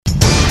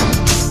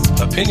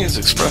Opinions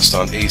expressed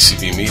on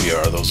ACB Media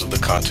are those of the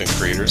content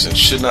creators and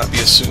should not be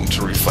assumed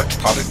to reflect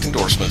product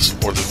endorsements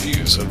or the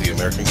views of the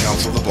American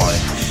Council of the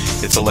Blind,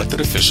 its elected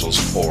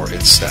officials, or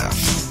its staff.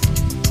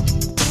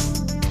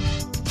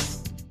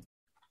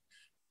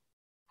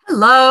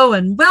 Hello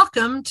and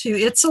welcome to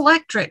It's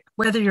Electric.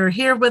 Whether you're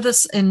here with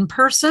us in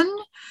person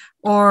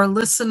or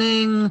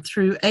listening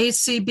through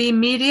ACB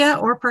Media,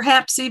 or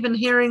perhaps even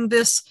hearing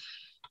this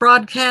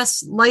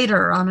broadcast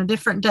later on a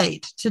different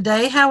date.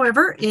 Today,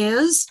 however,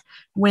 is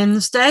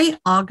Wednesday,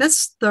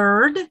 August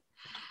 3rd,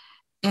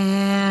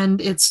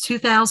 and it's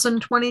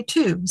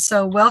 2022.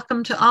 So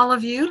welcome to all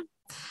of you.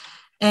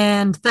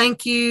 And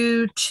thank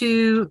you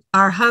to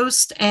our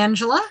host,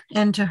 Angela,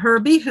 and to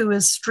Herbie, who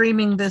is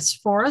streaming this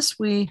for us.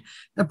 We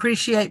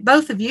appreciate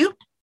both of you.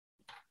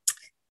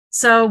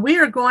 So we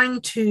are going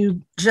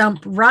to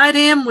jump right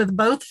in with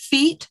both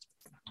feet.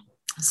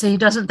 See,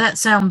 doesn't that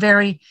sound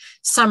very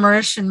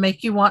summerish and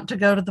make you want to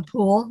go to the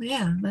pool?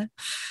 Yeah, that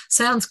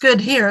sounds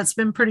good here. It's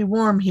been pretty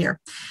warm here.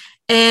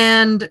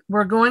 And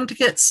we're going to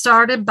get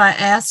started by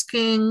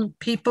asking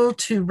people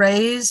to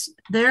raise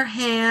their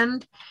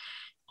hand.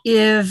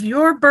 If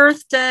your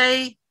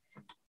birthday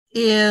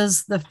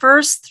is the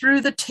 1st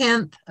through the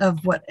 10th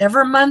of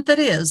whatever month it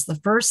is, the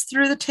 1st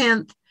through the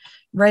 10th,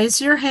 raise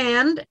your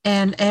hand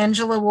and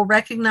Angela will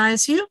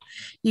recognize you.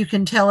 You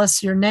can tell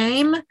us your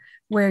name,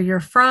 where you're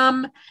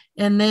from,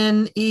 and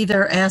then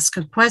either ask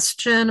a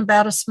question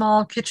about a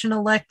small kitchen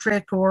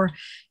electric, or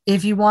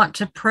if you want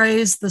to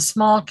praise the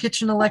small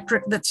kitchen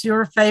electric that's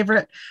your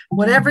favorite,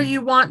 whatever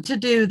you want to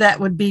do, that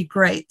would be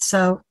great.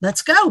 So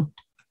let's go.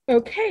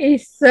 Okay,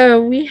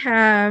 so we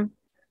have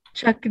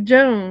Chuck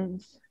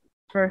Jones,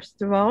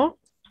 first of all.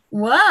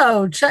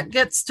 Whoa, Chuck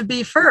gets to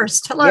be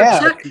first. Hello,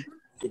 Chuck.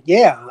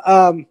 Yeah.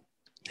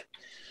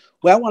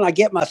 Well, when I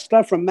get my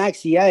stuff from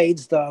Maxi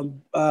Aids, the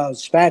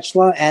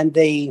spatula and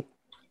the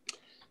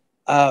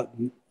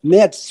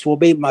mitts will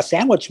be my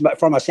sandwich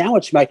from a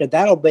sandwich maker.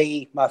 That'll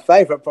be my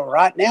favorite. For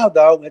right now,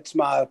 though, it's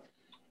my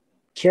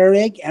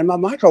Keurig and my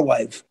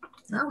microwave.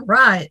 All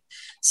right.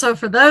 So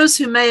for those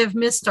who may have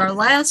missed our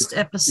last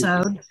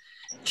episode,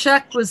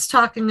 Chuck was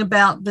talking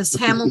about this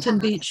Hamilton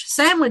Beach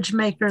sandwich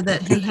maker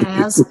that he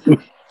has,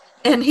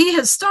 and he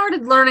has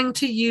started learning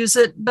to use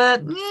it,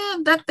 but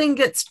that thing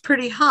gets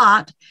pretty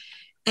hot,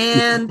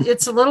 and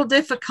it's a little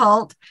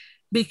difficult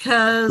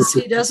because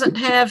he doesn't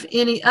have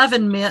any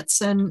oven mitts,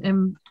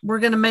 and we're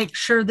going to make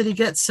sure that he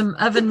gets some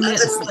oven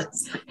mitts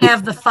that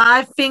have the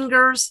 5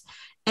 fingers,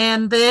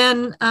 and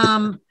then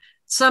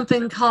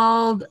something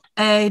called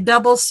a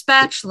double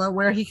spatula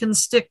where he can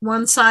stick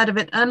one side of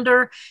it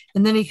under,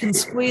 and then he can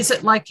squeeze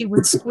it like he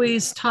would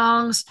squeeze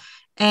tongs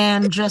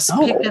and just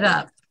pick it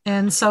up.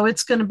 And so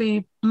it's going to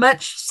be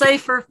much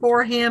safer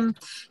for him,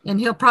 and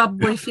he'll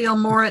probably feel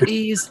more at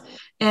ease.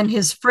 And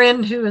his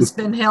friend who has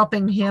been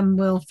helping him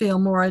will feel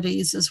more at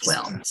ease as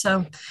well.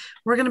 So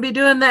we're going to be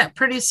doing that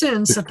pretty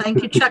soon. So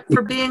thank you, Chuck,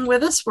 for being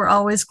with us. We're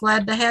always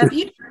glad to have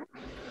you.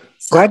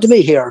 Glad to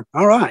be here.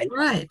 All right. All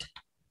right.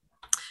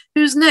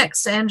 Who's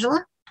next,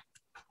 Angela?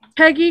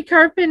 Peggy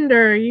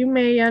Carpenter, you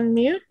may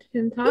unmute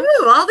and talk.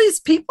 Ooh, all these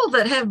people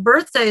that have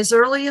birthdays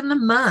early in the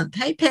month.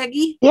 Hey,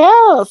 Peggy.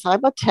 Yes,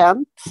 I'm a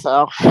 10th,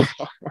 so.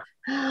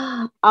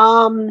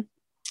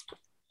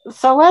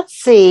 So let's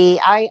see.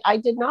 I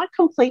did not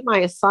complete my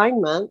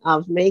assignment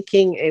of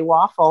making a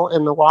waffle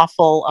in the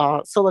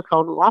waffle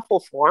silicone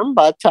waffle form,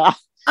 but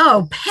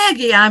oh,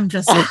 Peggy, I'm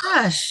just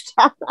hushed.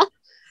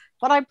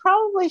 But I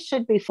probably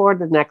should before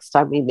the next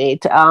time we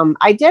meet.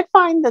 I did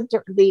find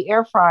the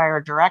air fryer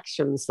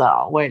directions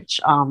though, which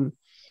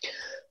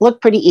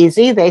look pretty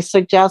easy. They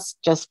suggest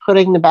just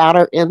putting the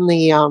batter in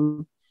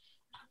the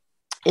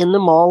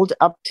mold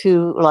up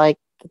to like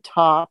the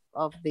top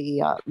of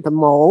the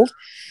mold.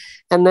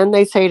 And then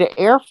they say to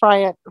air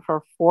fry it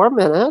for 4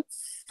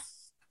 minutes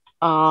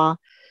on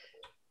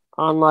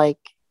like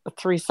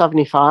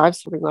 375,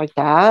 something like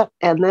that.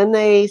 And then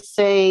they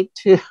say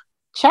to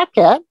check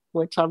it,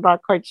 which I'm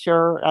not quite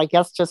sure. I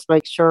guess just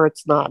make sure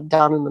it's not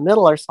done in the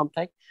middle or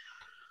something.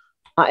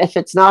 If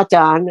it's not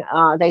done,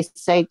 they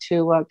say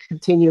to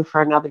continue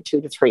for another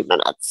 2 to 3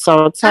 minutes.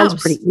 So it sounds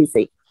pretty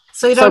easy.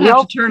 So you don't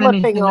have to turn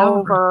anything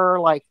over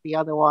like the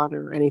other one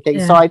or anything.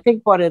 Yeah. So I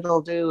think what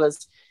it'll do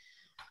is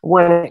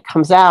when it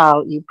comes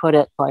out, you put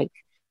it like,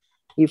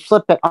 you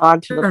flip it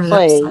onto the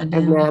plate, and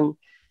then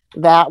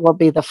that will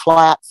be the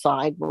flat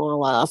side more or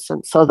less.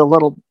 And so the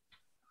little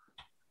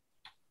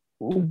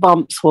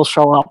bumps will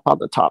show up on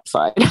the top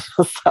side.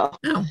 So.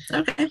 Oh,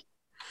 okay.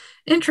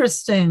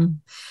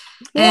 Interesting.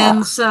 Yeah.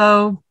 And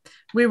so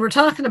we were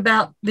talking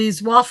about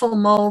these waffle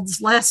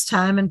molds last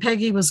time, and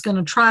Peggy was going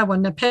to try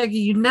one. Now, Peggy,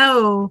 you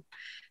know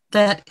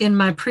that in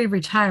my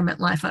pre-retirement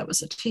life, I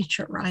was a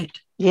teacher, right?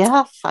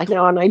 Yes, I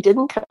know. And I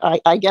didn't,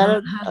 I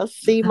got a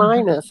C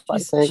minus, I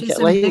think. She's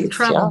in big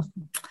trouble.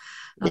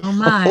 Yeah. Oh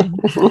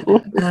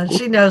my.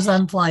 She knows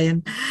I'm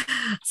playing.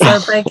 So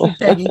thank you,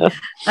 Peggy.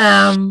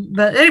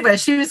 But anyway,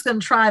 she was going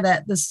to try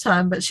that this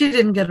time, but she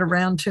didn't get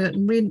around to it.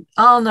 And we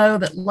all know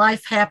that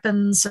life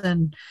happens,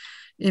 and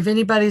if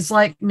anybody's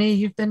like me,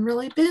 you've been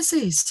really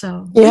busy.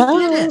 So Yeah.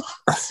 we get it.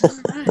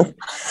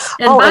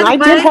 All right. And I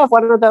did have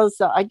one of those.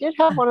 I did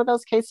have one of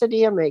those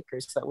quesadilla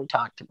makers that we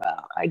talked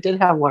about. I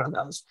did have one of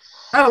those.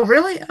 Oh,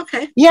 really?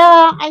 Okay.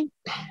 Yeah.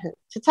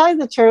 To tell you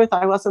the truth,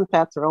 I wasn't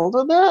that thrilled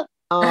with it.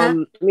 I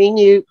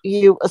mean,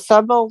 you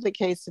assemble the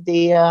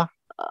quesadilla.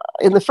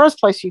 In the first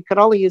place, you could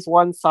only use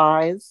one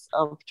size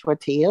of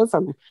tortillas,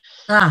 and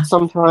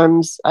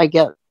sometimes I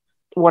get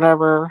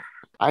whatever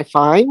I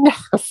find,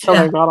 so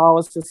they're not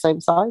always the same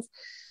size.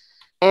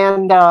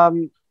 And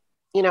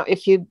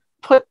if you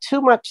put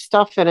too much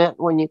stuff in it,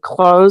 when you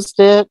closed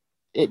it,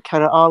 it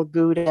kind of all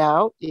gooed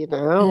out,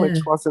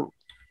 which wasn't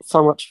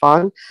so much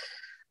fun.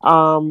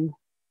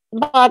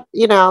 But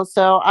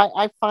so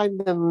I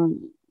find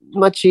them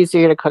much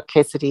easier to cook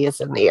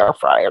quesadillas in the air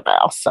fryer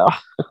now. So.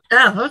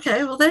 Oh,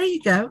 okay. Well, there you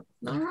go.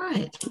 All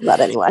right. But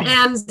anyway.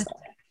 And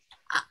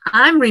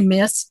I'm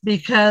remiss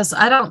because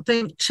I don't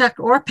think Chuck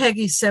or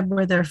Peggy said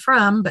where they're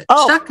from, but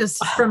Chuck is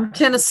from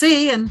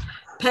Tennessee and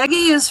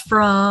Peggy is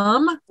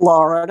from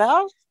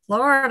Florida.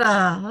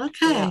 Okay.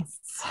 Yes.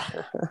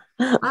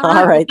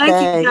 All right.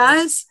 Thank you,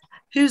 guys.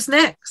 Who's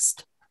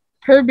next?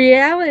 Herbie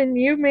Allen,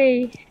 you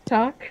may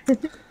talk.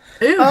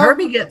 Ooh,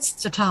 Herbie gets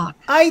to talk.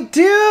 I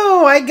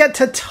do. I get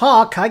to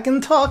talk. I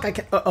can talk.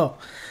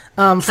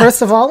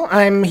 First of all,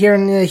 I'm here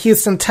in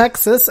Houston,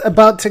 Texas,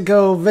 about to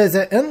go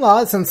visit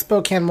in-laws in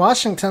Spokane,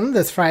 Washington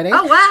this Friday.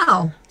 Oh,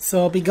 wow.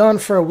 So I'll be gone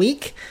for a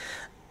week.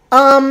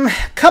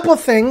 Couple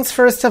things.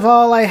 First of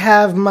all, I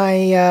have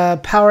my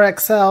Power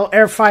XL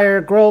air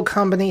fryer grill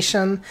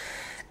combination.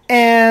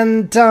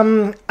 And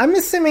I'm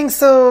assuming,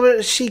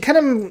 so she kind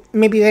of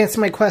maybe answered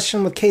my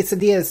question with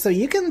quesadillas. So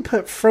you can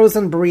put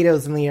frozen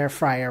burritos in the air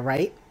fryer,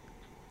 right?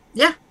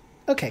 Yeah.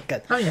 Okay,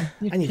 good. Oh, yeah.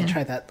 I need to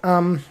try that.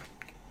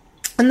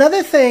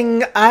 Another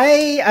thing,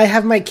 I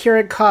have my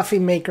Keurig coffee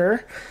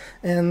maker,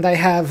 and I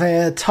have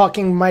a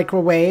talking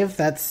microwave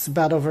that's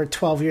about over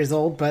 12 years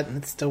old, but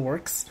it still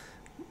works.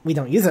 We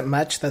don't use it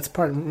much. That's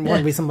one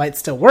reason why it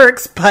still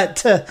works.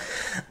 But a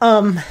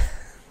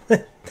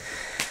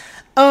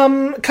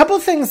couple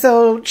of things,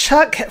 though.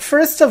 Chuck,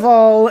 first of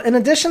all, in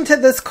addition to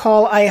this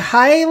call, I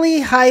highly,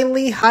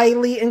 highly,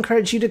 highly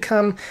encourage you to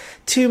come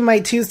to my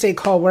Tuesday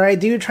call, where I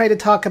do try to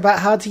talk about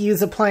how to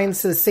use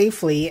appliances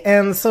safely,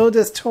 and so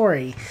does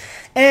Tori.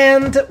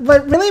 And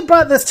what really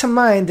brought this to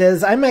mind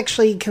is I'm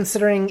actually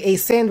considering a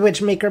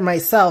sandwich maker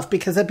myself,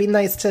 because it'd be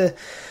nice to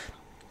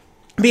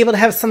be able to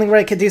have something where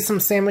I could do some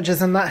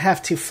sandwiches and not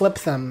have to flip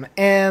them.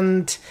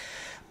 And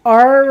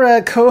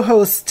our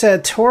co-host,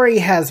 Tori,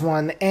 has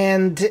one,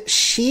 and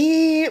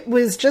she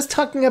was just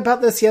talking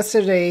about this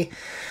yesterday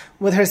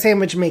with her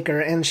sandwich maker,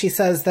 and she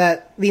says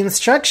that the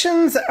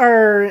instructions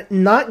are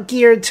not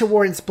geared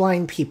towards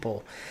blind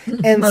people.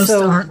 And Most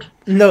aren't.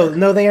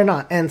 No, they are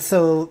not. And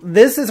so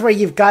this is where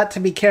you've got to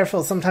be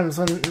careful sometimes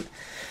when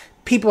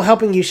people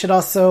helping you should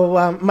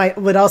also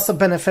would also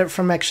benefit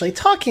from actually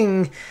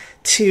talking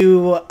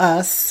to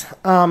us,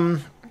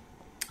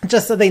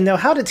 just so they know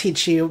how to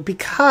teach you,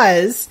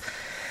 because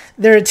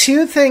there are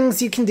two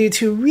things you can do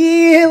to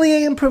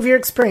really improve your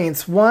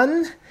experience.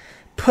 One,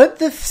 put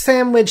the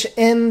sandwich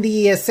in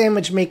the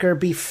sandwich maker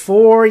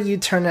before you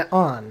turn it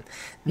on.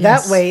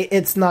 Yes. That way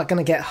it's not going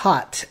to get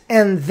hot.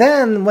 And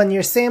then when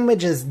your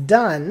sandwich is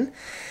done,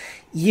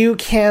 you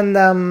can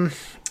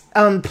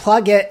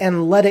unplug it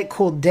and let it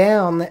cool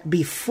down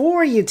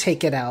before you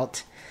take it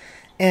out.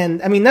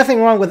 And, I mean,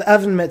 nothing wrong with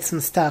oven mitts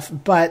and stuff,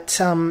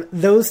 but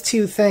those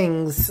two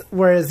things,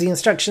 whereas the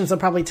instructions will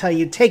probably tell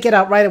you, take it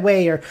out right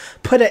away or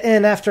put it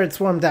in after it's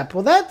warmed up.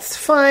 Well, that's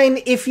fine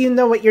if you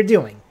know what you're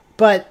doing.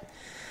 But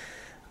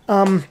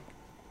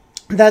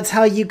that's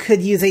how you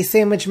could use a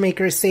sandwich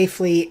maker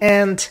safely.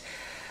 And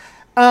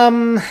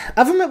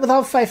oven mitt with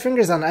all 5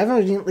 fingers on it. I've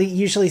only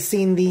usually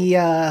seen the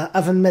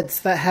oven mitts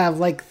that have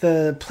like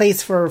the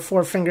place for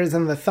 4 fingers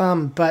and the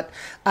thumb, but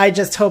I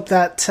just hope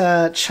that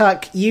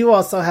Chuck, you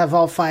also have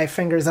all 5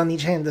 fingers on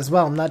each hand as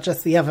well, not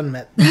just the oven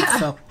mitt.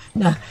 So.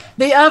 No,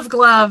 the OV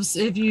gloves,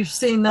 if you've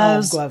seen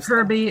those,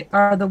 Herbie,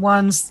 are the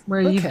ones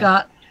where you've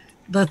got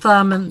the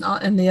thumb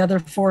and the other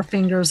 4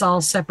 fingers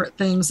all separate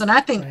things. And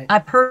I think I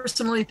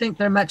personally think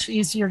they're much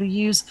easier to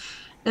use.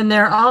 And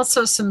there are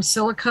also some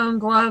silicone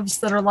gloves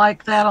that are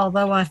like that,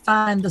 although I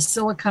find the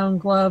silicone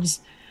gloves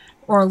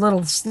are a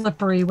little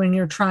slippery when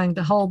you're trying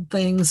to hold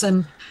things.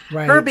 And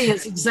Herbie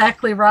is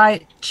exactly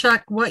right.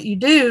 Chuck, what you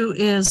do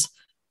is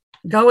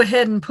go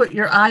ahead and put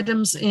your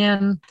items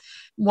in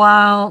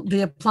while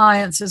the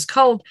appliance is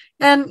cold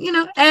and,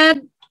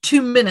 add 2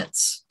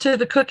 minutes to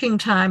the cooking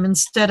time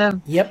instead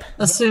of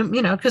assume,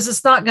 because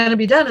it's not going to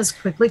be done as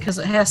quickly because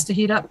it has to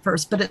heat up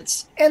first, but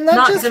it's and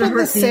not just with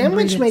the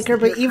sandwich maker,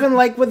 but even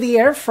like with the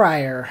air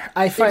fryer,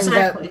 I find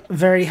that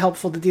very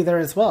helpful to do there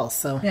as well.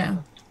 So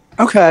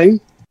okay.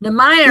 Now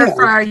my air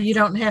fryer, you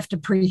don't have to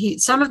preheat.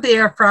 Some of the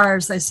air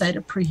fryers they say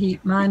to preheat.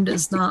 Mine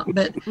does not,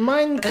 but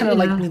mine kind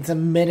of needs a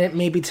minute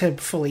maybe to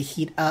fully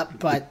heat up.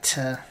 But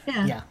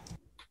yeah.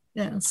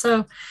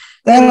 So.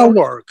 That'll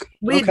work.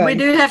 We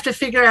do have to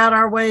figure out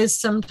our ways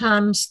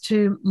sometimes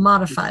to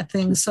modify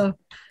things. So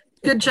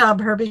Good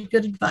job, Herbie.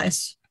 Good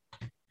advice.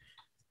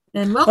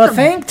 And welcome. Well,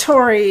 thank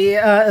Tori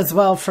as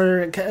well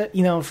for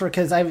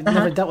because I've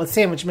never dealt with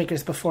sandwich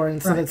makers before,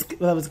 and so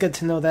that was good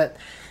to know that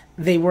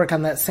they work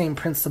on that same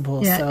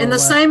principle. Yeah, so, and the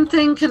same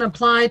thing can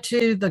apply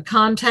to the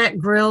contact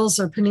grills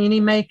or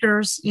panini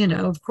makers.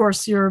 Of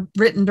course, your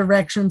written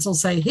directions will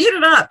say heat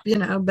it up,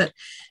 but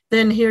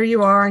then here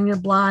you are and you're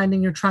blind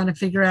and you're trying to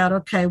figure out,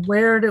 okay,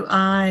 where do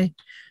I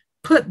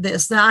put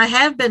this? Now, I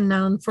have been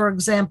known, for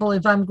example,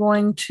 if I'm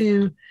going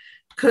to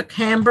cook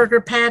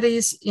hamburger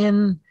patties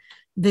on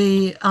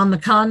the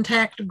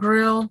contact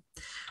grill,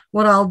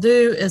 what I'll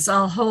do is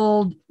I'll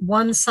hold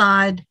one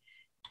side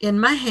in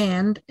my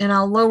hand and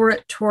I'll lower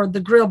it toward the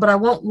grill, but I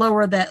won't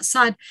lower that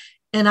side.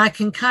 And I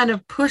can kind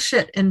of push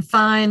it and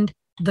find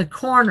the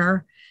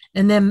corner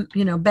and then,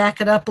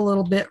 back it up a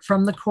little bit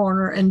from the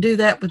corner and do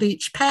that with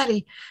each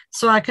patty.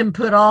 So I can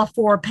put all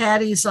 4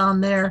 patties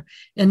on there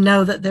and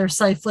know that they're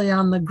safely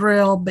on the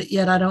grill, but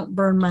yet I don't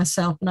burn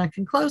myself and I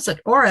can close it.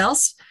 Or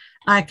else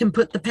I can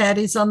put the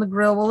patties on the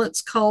grill while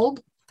it's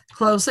cold,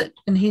 close it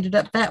and heat it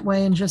up that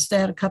way and just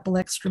add a couple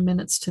extra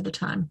minutes to the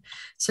time.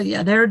 So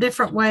yeah, there are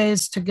different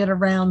ways to get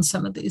around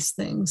some of these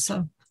things.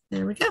 So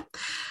there we go.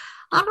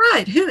 All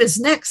right. Who is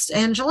next,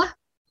 Angela?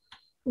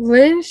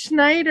 Lynn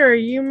Schneider,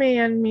 you may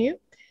unmute.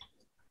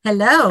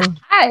 Hello.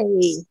 Hi.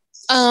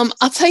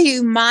 I'll tell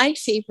you my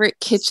favorite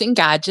kitchen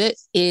gadget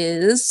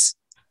is,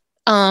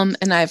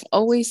 and I've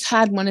always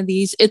had one of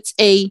these. It's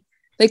they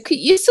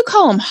used to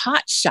call them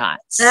hot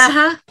shots.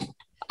 Uh-huh.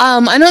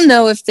 I don't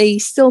know if they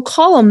still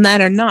call them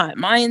that or not.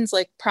 Mine's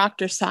like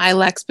Procter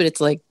Silex, but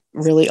it's like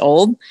really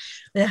old.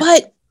 Yeah.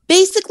 But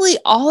basically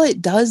all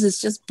it does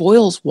is just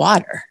boils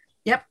water.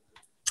 Yep.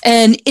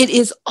 And it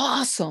is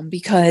awesome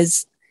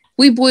because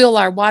we boil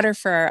our water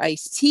for our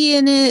iced tea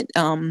in it.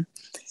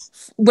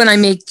 When I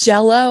make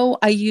Jell-O,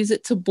 I use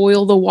it to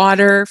boil the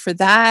water for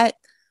that.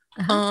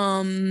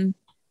 Uh-huh.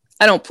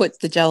 I don't put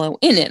the Jell-O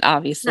in it,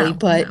 obviously,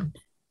 but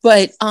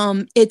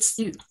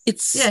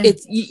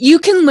you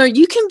can learn,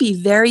 you can be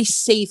very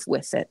safe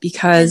with it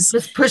because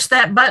just push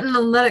that button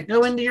and let it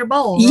go into your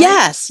bowl. Right?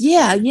 Yes.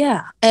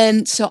 Yeah.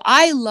 And so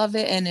I love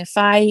it. And if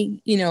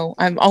I'm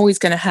always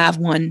going to have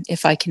one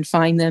if I can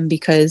find them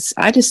because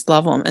I just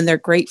love them and they're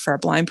great for a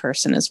blind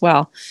person as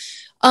well.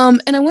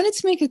 And I wanted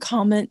to make a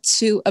comment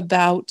too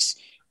about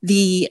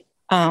the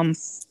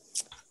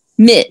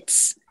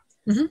mitts.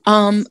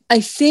 Mm-hmm. I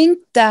think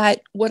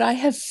that what I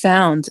have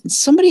found,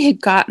 somebody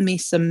had gotten me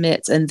some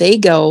mitts and they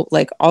go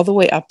like all the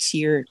way up to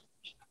your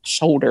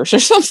shoulders or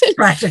something.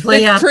 Practically,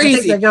 like yeah.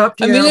 Crazy. They go up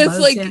to your elbows,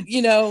 it's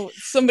like,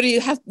 somebody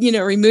has,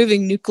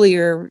 removing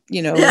nuclear,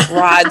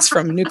 rods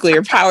from a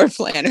nuclear power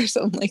plant or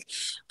something like.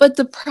 But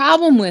the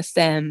problem with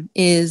them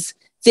is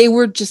they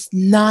were just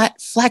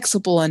not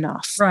flexible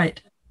enough. Right.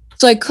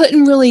 So I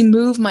couldn't really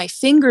move my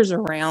fingers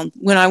around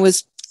when I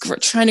was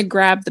trying to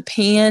grab the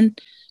pan.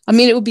 I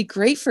mean, it would be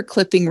great for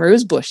clipping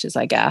rose bushes,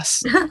 I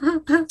guess,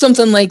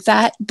 something like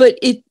that. But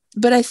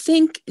I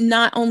think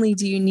not only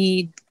do you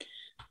need,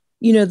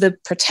 the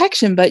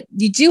protection, but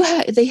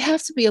they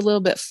have to be a little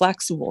bit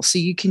flexible so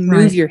you can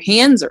move your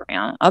hands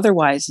around.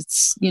 Otherwise,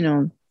 it's,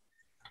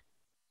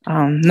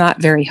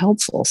 not very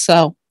helpful.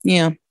 So,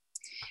 yeah.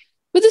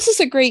 But this is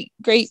a great,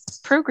 great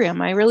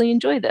program. I really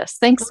enjoy this.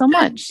 Thanks so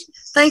much.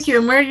 Thank you.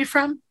 And where are you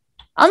from?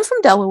 I'm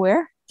from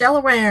Delaware.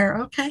 Delaware.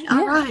 Okay.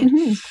 All right.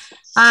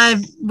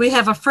 Mm-hmm. We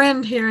have a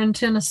friend here in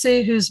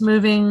Tennessee who's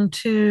moving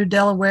to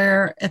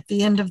Delaware at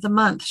the end of the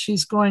month.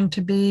 She's going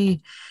to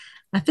be,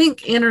 I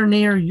think, in or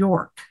near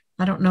York.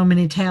 I don't know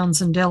many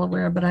towns in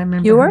Delaware, but I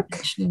remember York?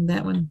 mentioning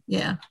that one.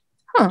 Yeah.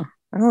 Huh.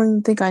 I don't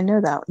even think I know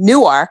that.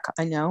 Newark,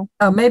 I know.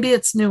 Oh, maybe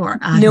it's Newark.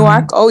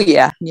 Newark? Oh,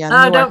 yeah.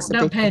 Yeah.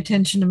 Don't pay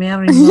attention to me. I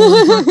don't even know what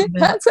I'm talking about.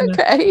 That's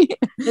okay.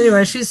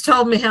 Anyway, she's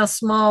told me how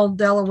small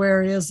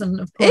Delaware is. And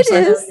of course,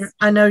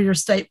 I know your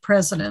state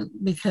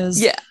president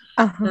because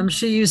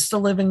she used to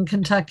live in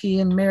Kentucky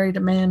and married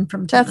a man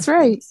from Tennessee. That's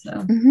right.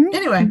 So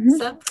anyway,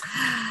 so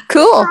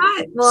cool. All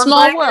right. Well,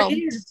 small world.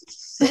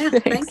 Yeah,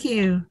 thank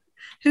you.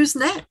 Who's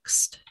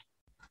next?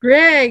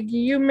 Greg,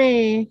 you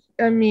may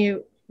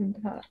unmute.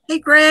 Hey,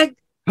 Greg.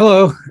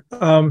 Hello.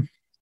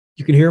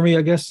 You can hear me,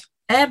 I guess?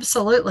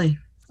 Absolutely.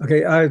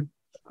 Okay.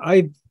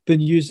 I've been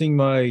using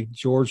my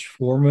George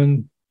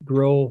Foreman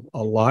grill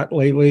a lot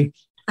lately.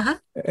 Uh-huh.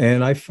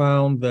 And I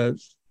found that,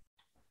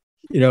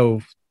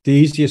 the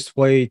easiest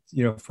way,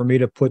 for me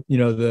to put,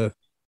 the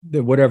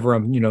whatever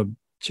I'm,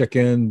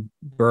 chicken,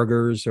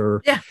 burgers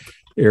or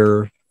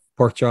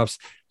pork chops.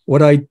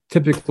 What I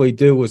typically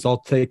do is I'll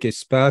take a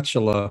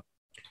spatula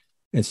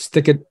and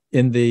stick it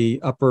in the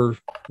upper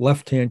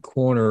left-hand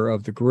corner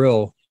of the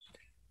grill.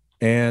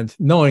 And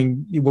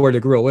knowing where the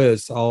grill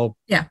is, I'll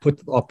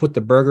put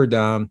the burger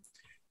down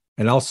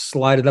and I'll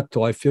slide it up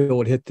till I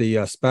feel it hit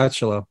the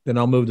spatula. Then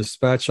I'll move the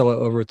spatula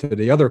over to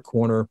the other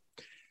corner,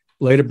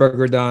 lay the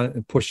burger down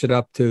and push it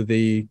up to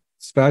the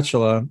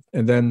spatula,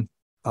 and then,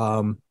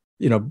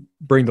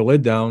 bring the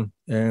lid down.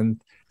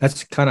 And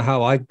that's kind of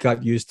how I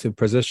got used to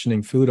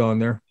positioning food on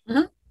there.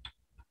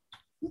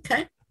 Mm-hmm.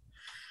 Okay.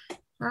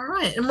 All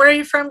right. And where are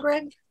you from,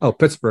 Greg? Oh,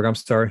 Pittsburgh. I'm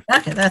sorry.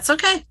 Okay, that's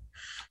okay.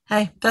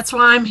 Hey, that's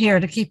why I'm here,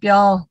 to keep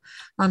y'all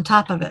on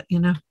top of it,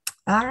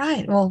 All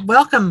right. Well,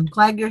 welcome.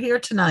 Glad you're here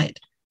tonight.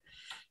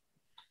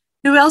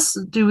 Who else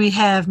do we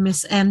have,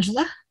 Miss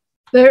Angela?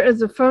 There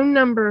is a phone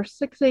number,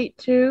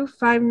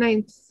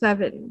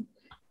 682-597.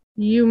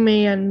 You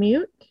may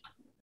unmute.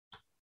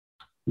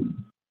 This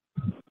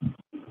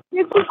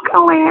is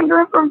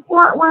Calandra from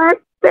Fort Worth,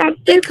 Texas.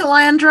 Hey,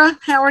 Calandra.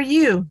 How are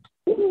you?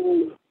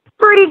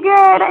 Pretty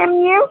good.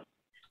 And you?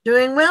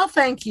 Doing well,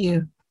 thank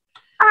you.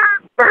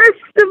 First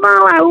of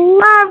all, I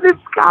love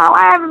this call.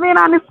 I haven't been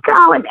on this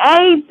call in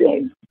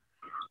ages.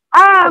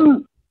 I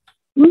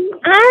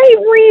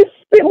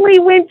recently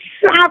went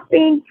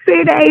shopping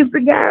 2 days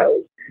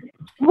ago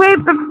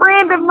with a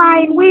friend of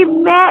mine. We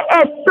met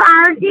at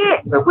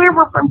Target, but we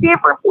were from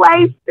different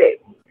places.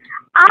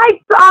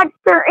 I talked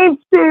her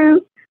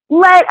into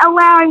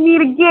allowing me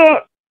to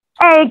get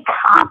a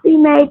coffee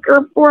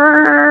maker for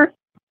her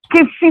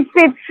because she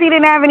said she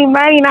didn't have any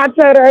money, and I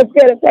told her I was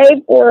going to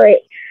pay for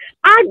it.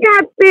 I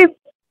got this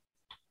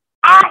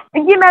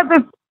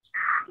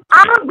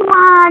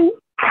oblong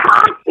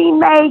coffee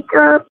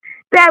maker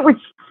that was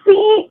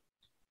cheap.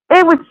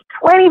 It was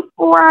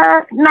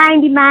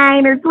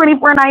 $24.99 or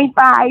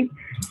 $24.95,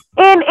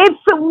 and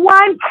it's a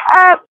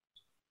 1-cup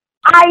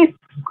iced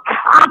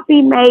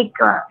coffee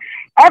maker.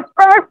 At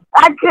first,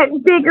 I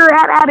couldn't figure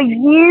out how to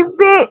use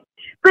it,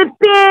 but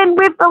then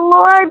with the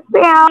Lord's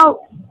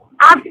help,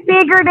 I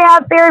figured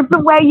out there's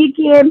a way you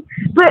can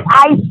put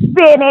ice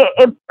in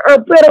it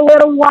or put a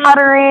little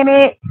water in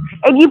it,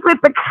 and you put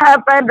the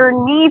cup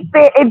underneath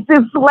it and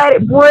just let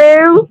it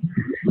brew.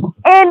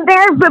 And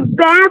there's a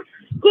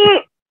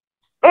basket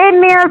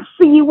in there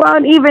so you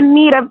won't even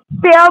need a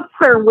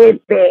filter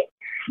with it.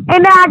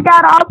 And I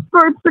got all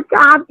sorts of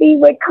coffee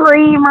with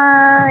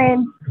creamer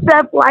and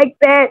stuff like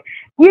that.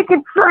 You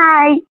could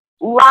try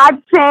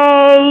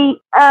latte,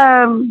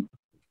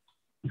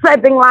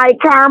 something like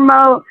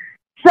caramel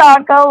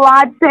chocolate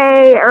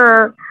latte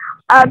or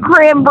a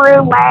creme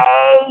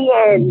brulee,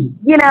 and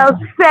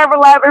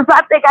several others.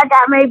 I think I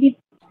got maybe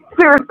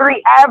 2 or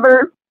 3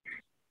 others.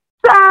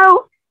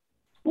 So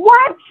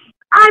once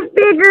I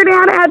figured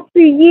out how to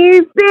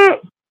use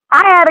it,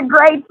 I had a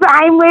great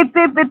time with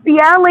it. But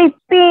the only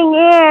thing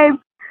is,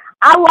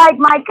 I like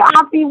my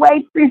coffee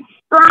way too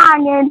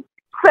strong, and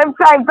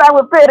sometimes I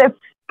would put a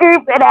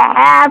scoop and a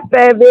half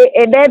of it,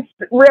 and that's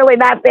really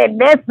not that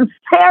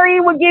necessary.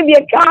 It will give you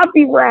a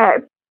coffee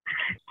rush.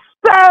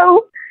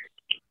 So,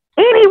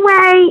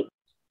 anyway,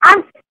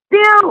 I'm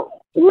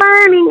still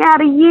learning how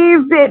to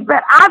use it,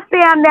 but I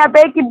found out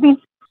they can be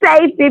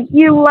safe if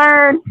you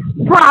learn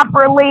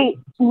properly.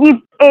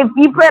 If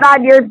you put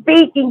on your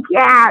thinking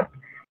cap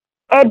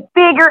and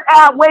figure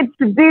out what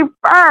to do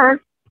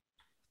first,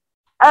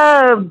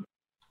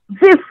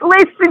 just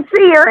listen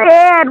to your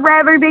head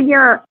rather than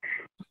your,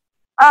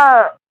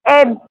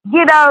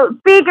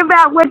 think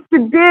about what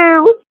to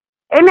do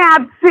and how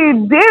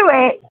to do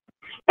it.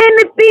 And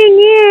the thing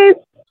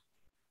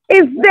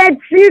is that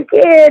you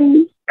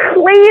can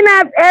clean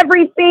up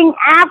everything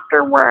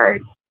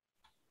afterwards.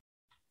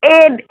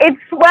 And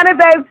it's one of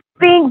those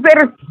things that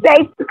are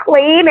safe to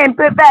clean and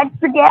put back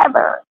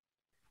together.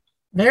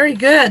 Very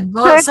good.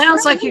 Well, it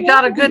sounds like you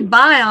got a good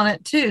buy on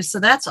it, too. So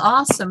that's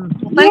awesome.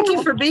 Well, thank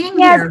you for being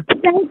here.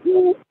 Thank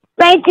you.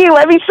 Thank you.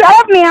 Let me shut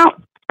up now.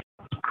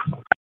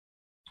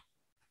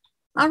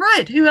 All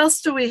right. Who else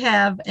do we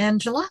have,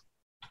 Angela?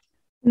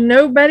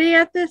 Nobody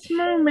at this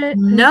moment.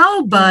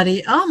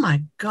 Nobody. Oh,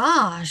 my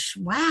gosh.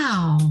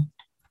 Wow.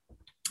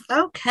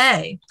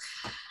 Okay.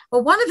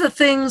 Well, one of the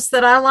things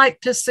that I like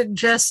to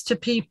suggest to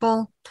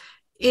people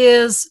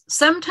is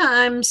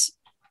sometimes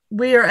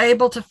we are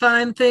able to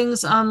find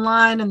things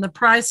online and the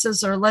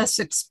prices are less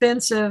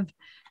expensive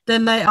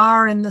than they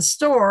are in the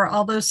store,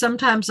 although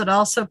sometimes it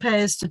also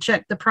pays to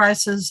check the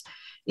prices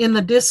in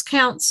the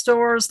discount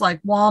stores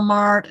like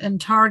Walmart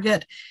and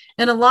Target.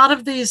 And a lot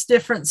of these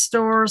different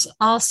stores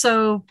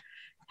also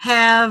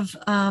have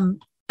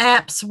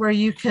apps where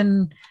you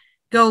can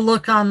go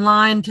look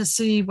online to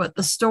see what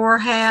the store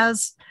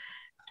has.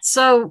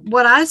 So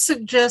what I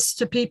suggest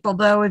to people,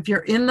 though, if you're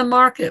in the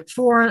market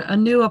for a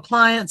new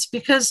appliance,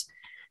 because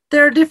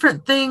there are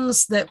different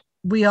things that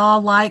we all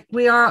like.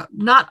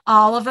 Not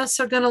all of us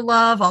are going to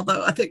love,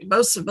 although I think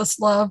most of us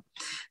love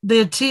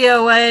the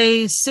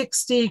TOA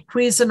 60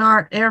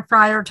 Cuisinart air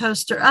fryer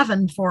toaster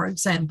oven, for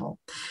example.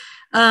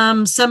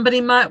 Somebody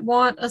might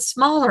want a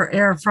smaller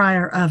air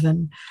fryer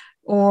oven,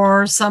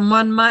 or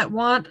someone might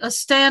want a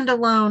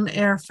standalone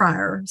air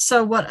fryer.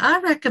 So what I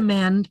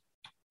recommend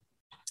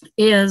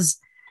is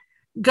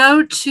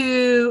go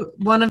to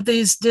one of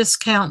these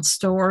discount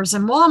stores,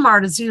 and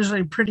Walmart is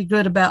usually pretty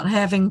good about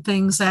having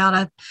things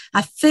out.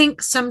 I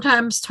think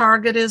sometimes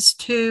Target is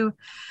too.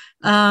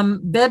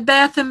 Bed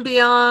Bath &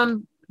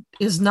 Beyond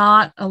is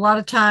not. A lot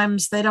of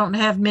times they don't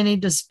have many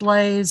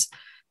displays.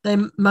 They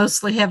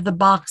mostly have the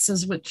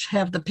boxes which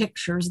have the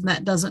pictures, and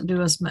that doesn't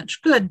do us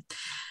much good.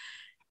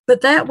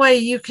 But that way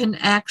you can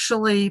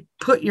actually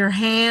put your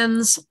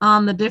hands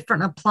on the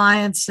different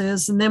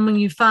appliances. And then when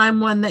you find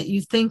one that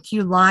you think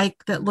you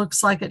like, that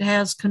looks like it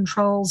has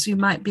controls you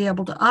might be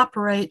able to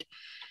operate,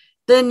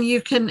 then you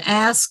can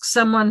ask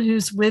someone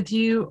who's with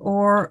you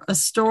or a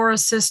store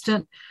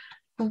assistant,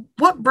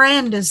 what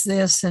brand is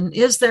this? And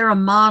is there a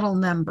model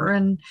number?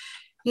 And,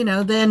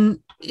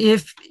 then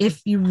if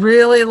you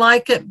really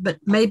like it, but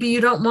maybe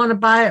you don't want to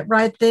buy it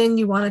right then,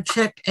 you want to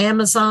check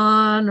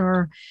Amazon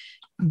or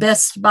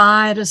Best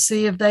Buy to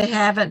see if they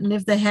have it, and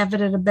if they have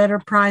it at a better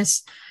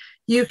price,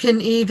 you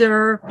can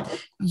either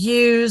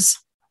use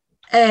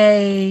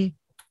a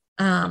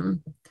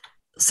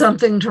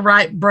something to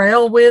write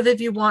Braille with if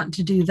you want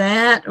to do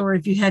that, or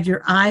if you have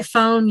your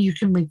iPhone, you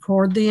can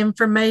record the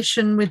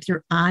information with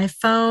your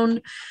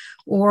iPhone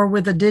or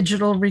with a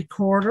digital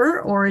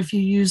recorder, or if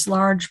you use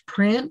large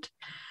print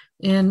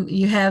and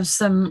you have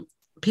some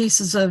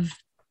pieces of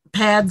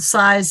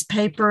pad-sized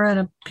paper and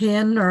a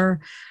pen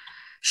or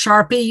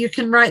Sharpie, you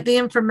can write the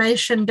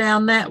information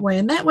down that way.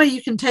 And that way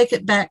you can take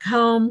it back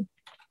home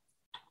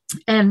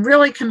and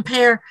really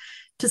compare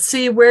to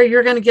see where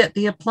you're going to get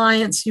the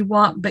appliance you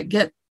want, but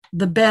get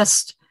the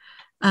best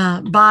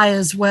buy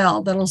as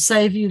well. That'll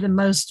save you the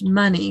most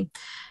money.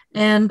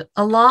 And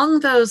along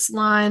those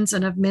lines,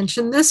 and I've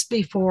mentioned this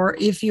before,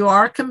 if you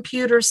are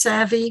computer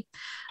savvy,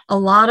 a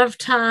lot of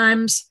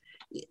times,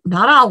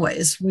 not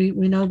always, we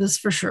know this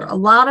for sure, a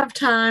lot of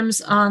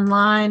times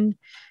online,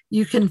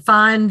 you can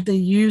find the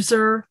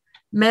user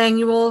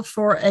manual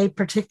for a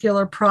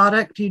particular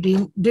product.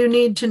 You do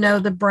need to know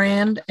the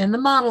brand and the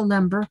model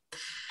number.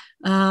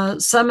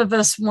 Some of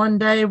us one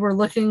day were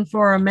looking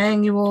for a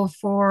manual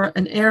for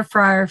an air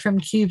fryer from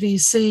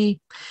QVC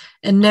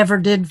and never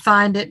did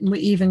find it. And we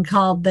even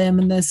called them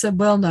and they said,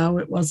 well, no,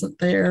 it wasn't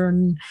there.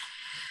 And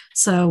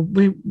so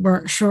we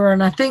weren't sure.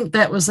 And I think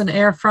that was an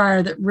air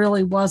fryer that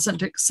really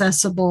wasn't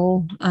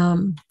accessible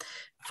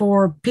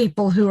for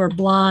people who are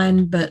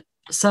blind, but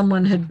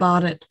someone had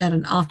bought it at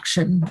an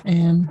auction.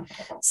 And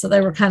so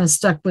they were kind of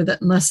stuck with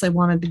it unless they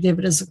wanted to give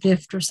it as a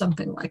gift or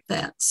something like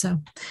that. So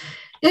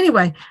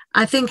anyway,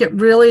 I think it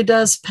really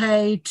does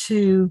pay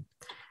to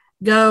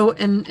go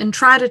and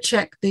try to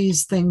check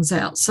these things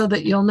out so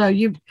that you'll know.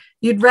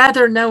 You'd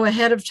rather know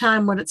ahead of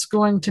time what it's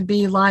going to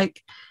be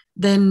like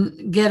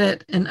than get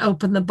it and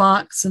open the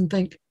box and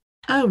think,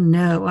 oh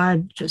no,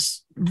 I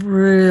just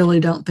really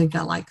don't think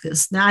I like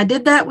this. Now, I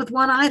did that with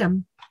one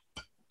item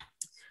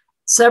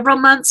several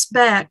months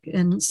back,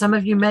 and some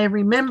of you may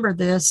remember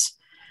this.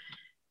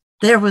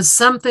 There was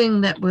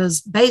something that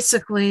was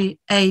basically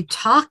a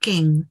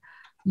talking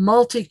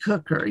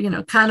multi-cooker,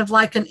 kind of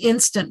like an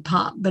Instant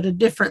Pot, but a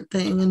different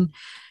thing.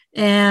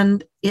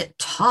 And it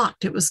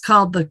talked. It was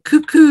called the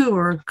Cuckoo,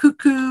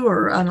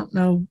 or I don't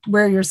know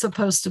where you're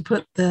supposed to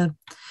put the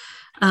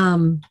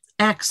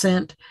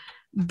accent,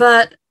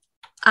 but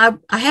I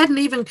hadn't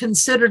even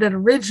considered it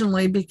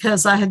originally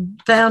because I had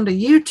found a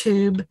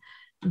YouTube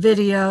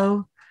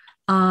video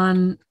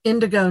on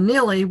Indigo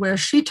Nilly where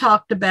she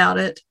talked about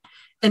it,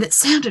 and it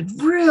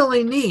sounded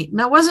really neat. And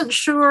I wasn't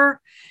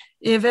sure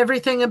if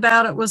everything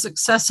about it was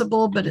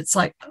accessible, but it's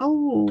like,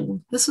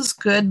 oh, this is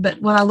good. But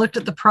when I looked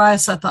at the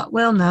price, I thought,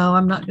 well, no,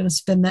 I'm not going to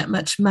spend that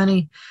much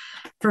money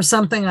for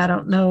something I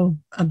don't know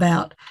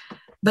about.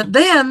 But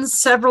then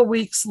several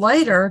weeks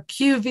later,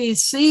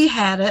 QVC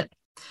had it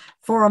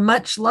for a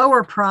much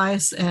lower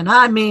price. And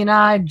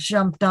I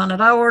jumped on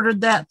it. I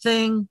ordered that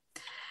thing.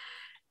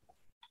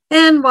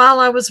 And while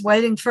I was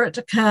waiting for it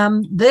to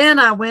come, then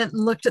I went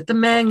and looked at the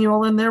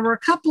manual, and there were a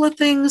couple of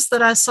things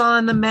that I saw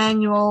in the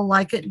manual,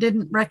 like it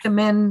didn't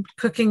recommend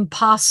cooking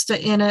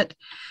pasta in it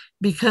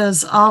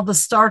because all the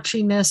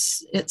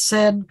starchiness, it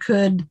said,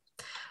 could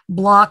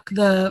block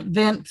the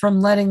vent from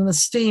letting the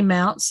steam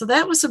out. So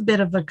that was a bit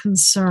of a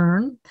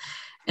concern.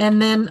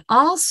 And then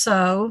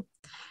also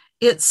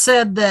it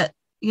said that,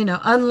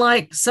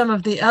 unlike some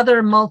of the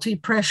other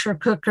multi-pressure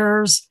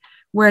cookers,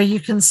 where you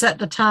can set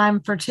the time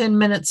for 10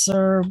 minutes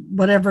or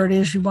whatever it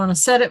is you want to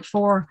set it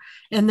for,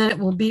 and then it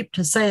will beep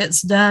to say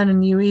it's done,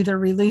 and you either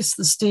release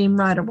the steam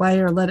right away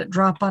or let it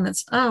drop on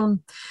its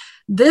own.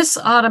 This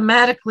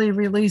automatically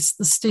released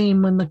the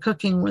steam when the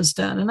cooking was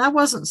done, and I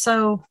wasn't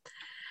so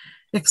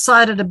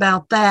excited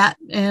about that.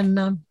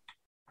 And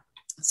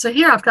so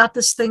here I've got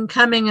this thing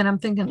coming, and I'm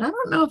thinking, I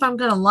don't know if I'm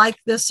going to like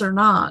this or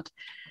not.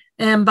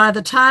 And by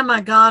the time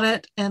I got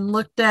it and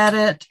looked at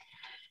it,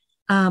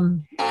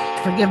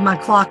 forgive my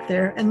clock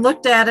there, and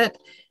looked at it,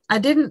 I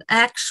didn't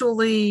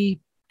actually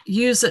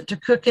use it to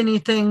cook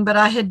anything, but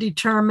I had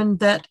determined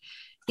that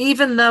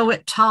even though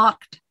it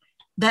talked,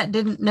 that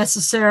didn't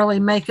necessarily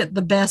make it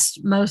the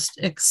best, most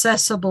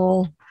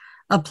accessible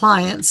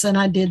appliance, and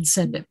I did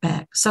send it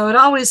back. So it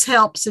always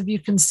helps if you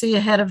can see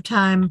ahead of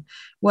time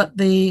what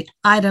the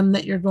item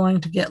that you're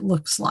going to get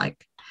looks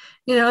like.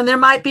 And there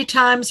might be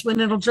times when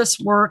it'll just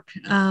work.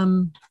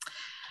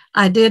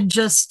 I did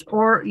just,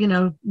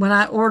 when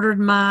I ordered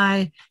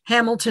my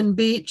Hamilton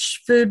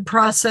Beach food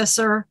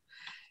processor,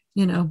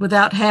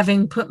 without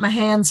having put my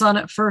hands on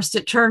it first,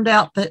 it turned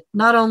out that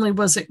not only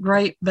was it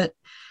great, but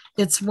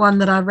it's one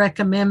that I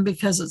recommend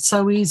because it's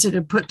so easy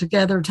to put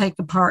together, take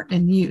apart,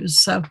 and use.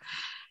 So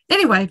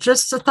anyway,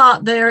 just a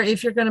thought there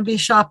if you're going to be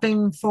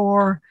shopping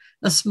for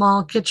a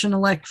small kitchen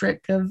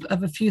electric of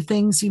a few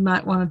things you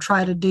might want to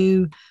try to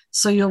do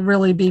so you'll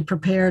really be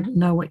prepared and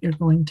know what you're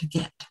going to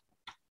get.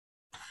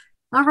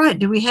 All right,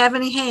 do we have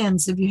any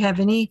hands? If you have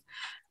any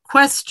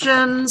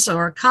questions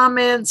or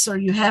comments or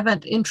you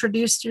haven't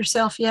introduced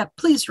yourself yet,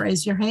 please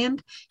raise your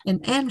hand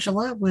and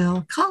Angela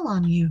will call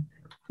on you.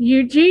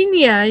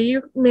 Eugenia,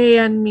 you may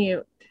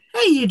unmute.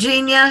 Hey,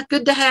 Eugenia,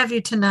 good to have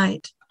you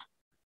tonight.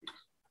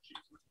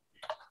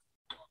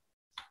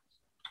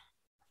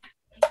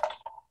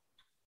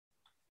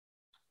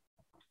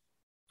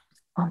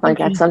 Oh my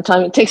God,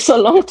 sometimes it takes so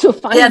long to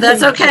find. Yeah,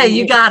 that's okay.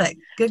 You got it.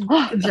 Good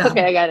job.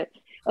 Okay, I got it.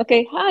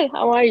 Okay, hi,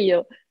 how are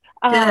you?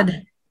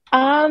 Good.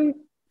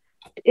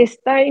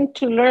 Starting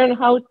to learn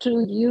how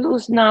to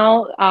use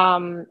now.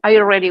 I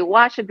already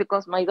watched it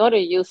because my daughter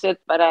used it,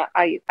 but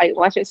I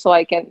watch it so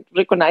I can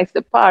recognize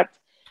the parts.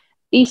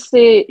 It's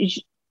a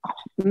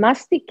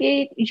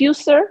masticate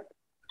user.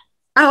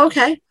 Oh,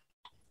 okay.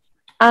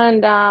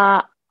 And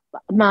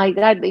my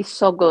God, it's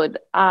so good.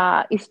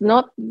 It's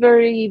not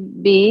very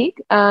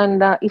big,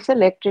 and it's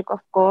electric,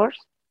 of course.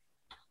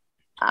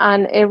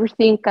 And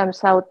everything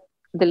comes out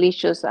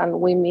delicious, and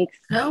we mix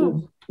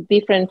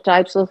different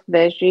types of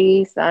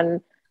veggies.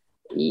 And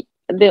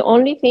the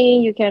only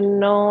thing you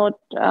cannot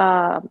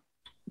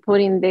put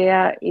in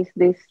there is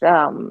this,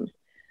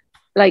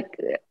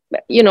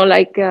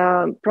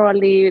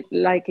 probably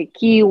like a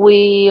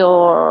kiwi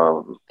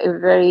or a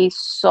very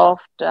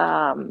soft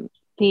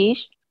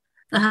fish.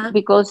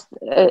 Because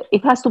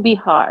it has to be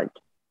hard.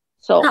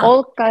 So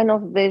all kind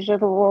of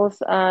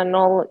vegetables and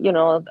all,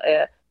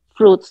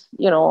 fruits,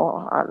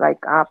 like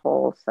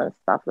apples and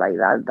stuff like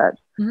that,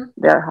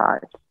 they're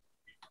hard.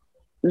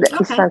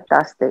 It's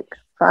fantastic.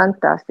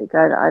 Fantastic.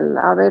 I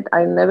love it.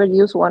 I never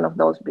used one of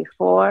those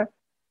before.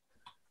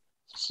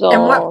 So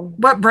and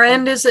what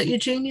brand is it,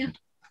 Eugenia?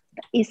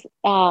 It's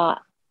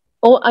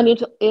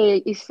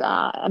it's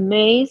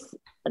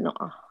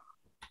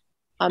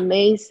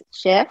Amaze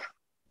Chef.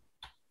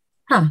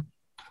 Huh.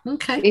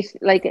 Okay. It's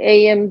like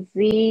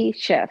AMZ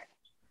Chef.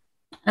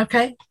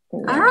 Okay.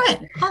 All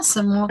right.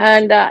 Awesome.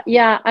 And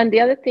and the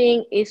other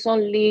thing is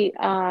only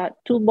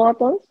 2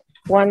 buttons,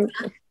 one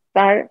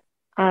start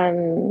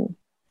and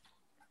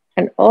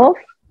off,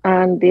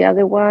 and the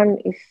other one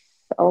is,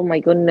 oh my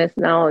goodness,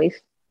 now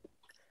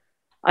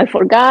I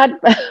forgot.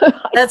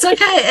 That's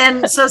okay.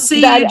 And so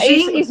see,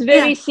 it's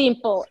very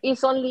simple.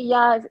 It's only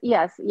yes.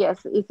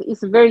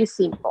 It's very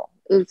simple.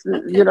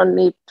 You don't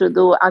need to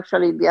do,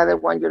 actually the other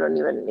one, you don't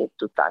even need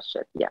to touch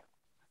it. Yeah.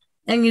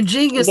 And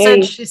Eugenia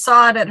said she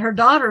saw it at her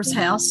daughter's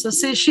house. So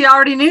see, she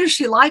already knew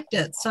she liked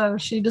it. So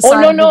she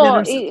decided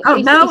to get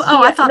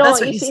I thought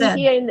that's what you said.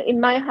 Here in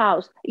my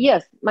house.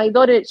 Yes. My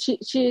daughter,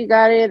 she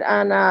got it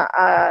on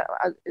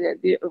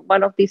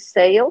one of these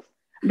sales.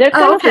 They're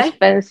kind of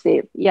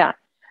expensive. Yeah.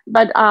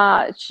 But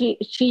she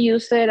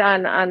used it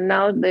and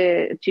now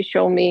she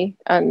showed me,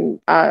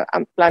 and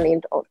I'm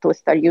planning to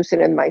start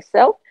using it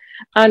myself.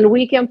 And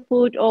we can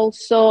put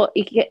also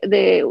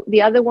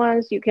the other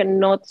ones, you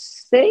cannot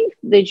save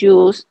the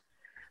juice,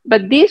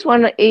 but this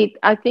one,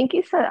 I think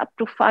it's up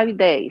to 5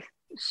 days.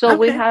 So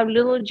we have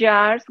little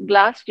jars,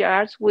 glass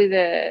jars with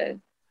a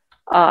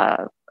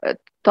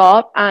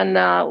top,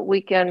 and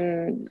we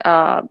can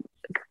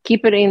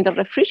keep it in the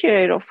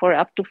refrigerator for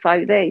up to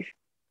 5 days.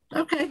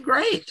 Okay,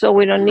 great. So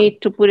we don't need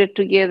to put it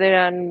together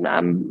and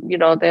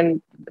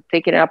then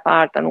take it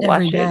apart and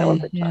wash it all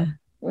the time.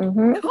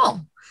 Yeah.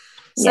 Cool.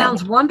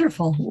 Sounds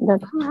wonderful. All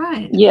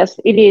right. Yes,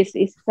 it is.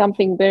 It's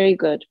something very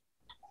good.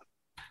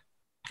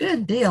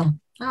 Good deal.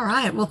 All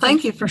right. Well,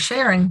 thank you for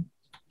sharing.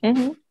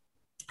 Mm-hmm.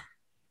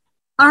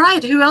 All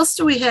right. Who else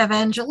do we have,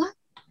 Angela?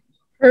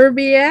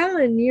 Herbie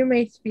Allen, you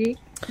may speak.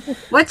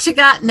 What you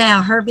got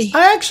now, Herbie?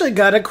 I actually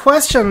got a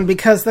question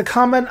because the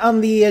comment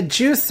on the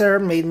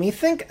juicer made me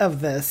think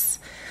of this.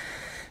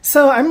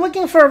 So I'm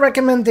looking for a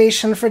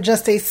recommendation for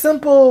just a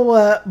simple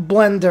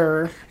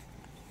blender.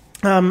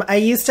 I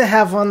used to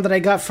have one that I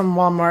got from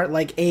Walmart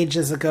like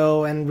ages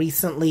ago, and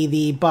recently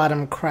the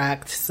bottom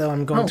cracked, so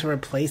I'm going to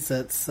replace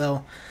it.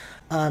 So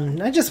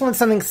I just want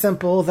something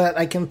simple that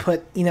I can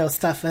put,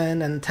 stuff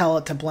in and tell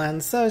it to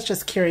blend. So I was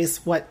just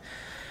curious what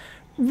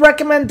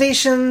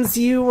recommendations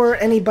you or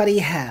anybody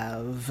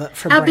have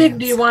for How brands. big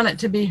do you want it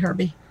to be,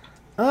 Herbie?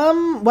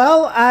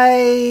 Well,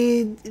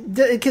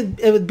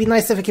 it would be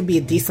nice if it could be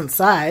a decent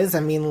size. I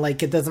mean,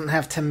 like, it doesn't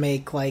have to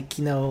make,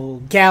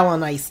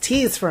 gallon iced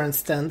teas, for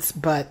instance,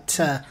 but,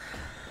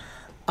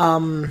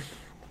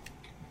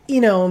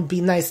 it'd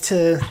be nice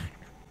to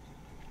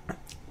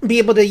be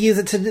able to use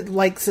it to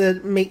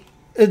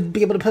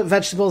be able to put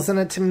vegetables in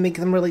it to make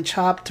them really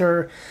chopped,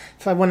 or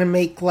if I want to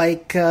make,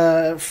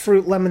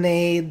 fruit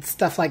lemonade,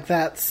 stuff like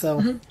that, so.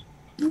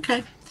 Mm-hmm.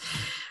 Okay.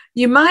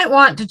 You might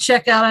want to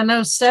check out, I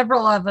know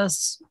several of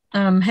us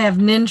have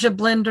Ninja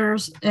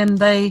blenders, and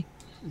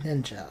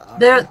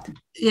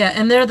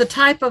they're the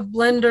type of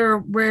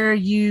blender where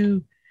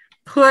you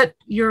put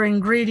your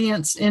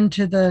ingredients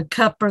into the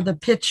cup or the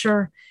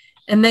pitcher,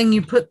 and then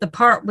you put the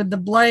part with the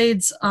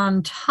blades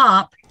on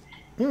top,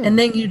 and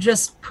then you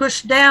just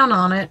push down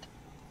on it.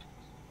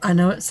 I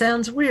know it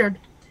sounds weird,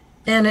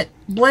 and it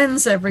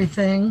blends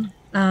everything.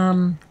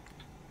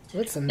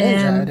 It's a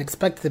ninja. I'd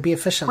expect it to be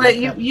efficient. Well,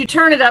 you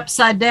turn it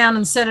upside down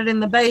and set it in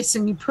the base,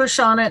 and you push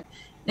on it,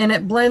 and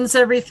it blends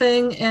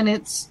everything, and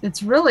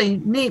it's really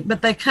neat.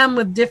 But they come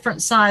with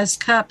different size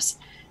cups.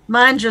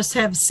 Mine just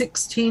have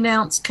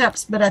 16-ounce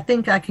cups, but I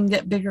think I can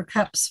get bigger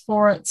cups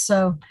for it.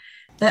 So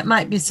that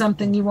might be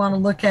something you want to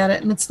look at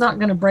it, and it's not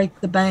going to break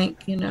the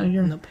bank.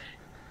 Nope.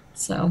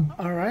 So.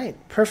 All right,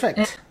 perfect.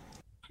 And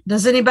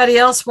does anybody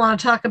else want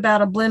to talk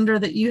about a blender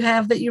that you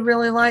have that you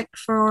really like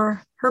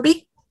for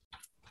Herbie?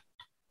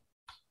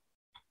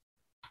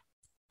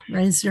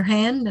 Raise your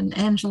hand, and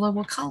Angela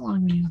will call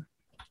on you.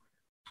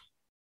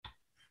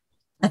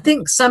 I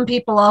think some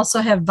people also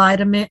have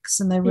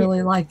Vitamix, and they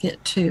really like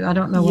it too. I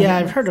don't know. Yeah,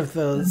 I've heard of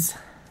those.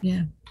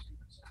 Yeah.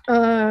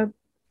 Well,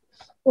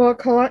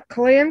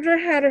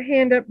 Calandra had her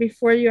hand up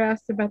before you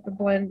asked about the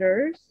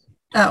blenders.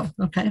 Oh,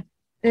 okay.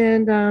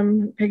 And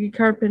Peggy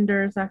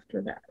Carpenter's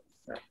after that.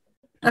 So.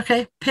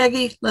 Okay,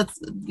 Peggy,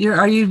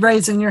 are you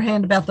raising your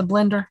hand about the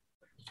blender?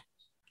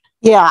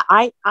 Yeah,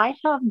 I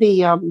have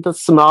the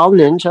small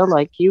Ninja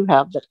like you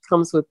have that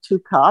comes with 2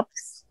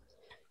 cups.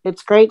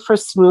 It's great for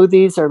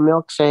smoothies or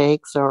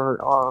milkshakes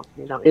or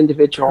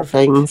individual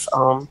things.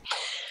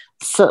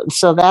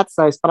 So that's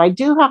nice. But I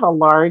do have a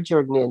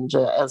larger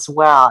Ninja as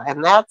well,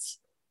 and that's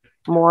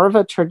more of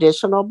a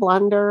traditional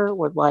blender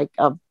with like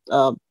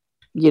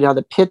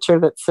the pitcher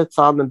that sits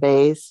on the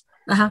base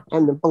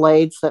and the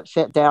blades that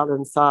fit down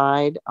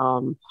inside.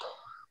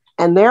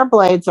 And their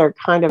blades are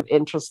kind of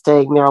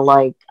interesting. They're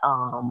like,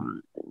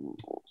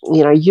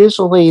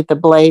 usually the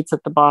blades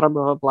at the bottom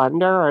of a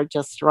blender are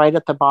just right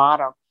at the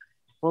bottom.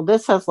 Well,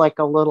 this has like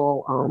a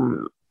little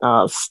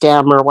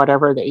stem or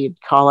whatever that you'd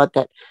call it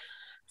that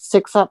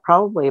sticks up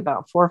probably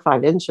about 4 or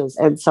 5 inches.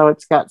 And so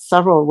it's got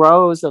several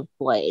rows of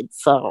blades.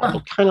 So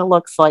it kind of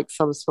looks like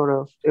some sort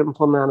of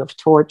implement of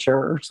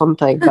torture or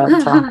something.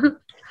 But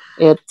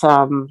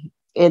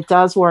it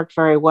does work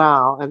very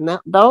well. And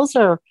those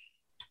are,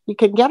 you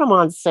can get them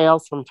on sale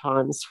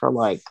sometimes for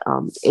like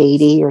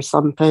 $80 or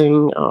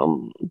something,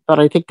 but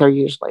I think they're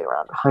usually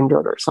around $100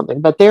 or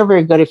something. But they're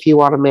very good if you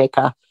want to make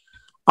a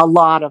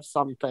lot of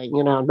something,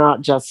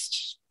 not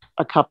just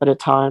a cup at a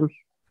time.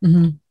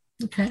 Mm-hmm.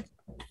 Okay.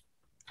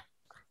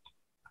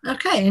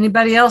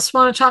 Anybody else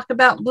want to talk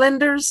about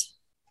blenders?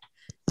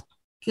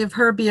 Give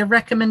Herbie a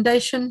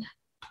recommendation.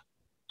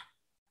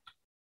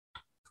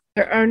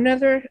 There are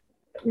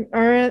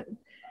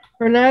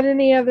not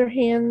any other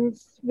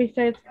hands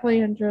besides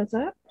Calandra's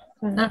up.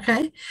 So.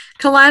 Okay.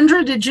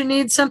 Calandra, did you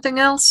need something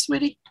else,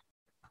 sweetie?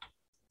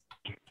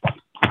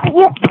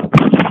 Yeah.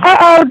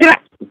 Uh-oh,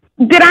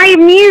 did I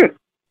mute?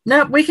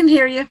 No, we can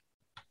hear you.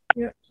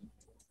 Yep.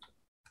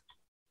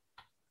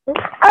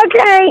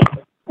 Okay.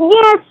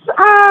 Yes,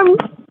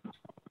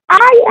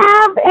 I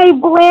have a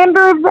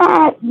blender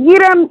that you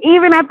don't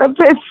even have to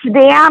push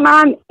down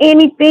on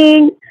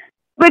anything,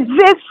 but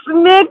just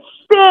mix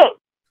it,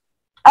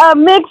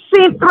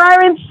 throw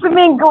in some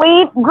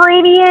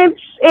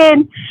ingredients,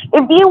 and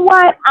if you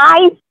want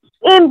ice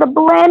in the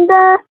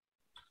blender,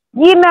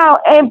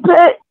 and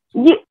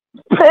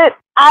put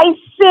ice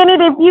in it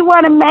if you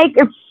want to make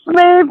a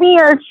smoothie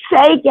or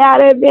shake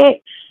out of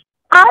it.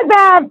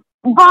 I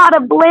bought a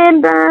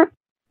blender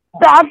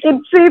back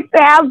in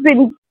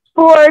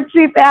 2004,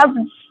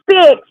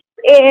 2006,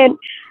 and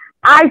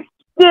I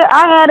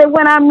had it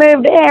when I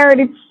moved to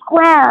Heritage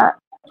Square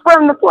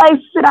from the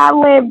place that I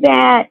lived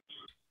at.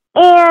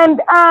 And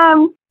I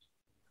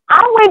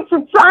went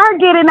to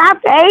Target and I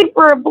paid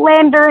for a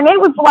blender, and it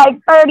was like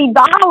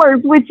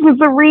 $30, which was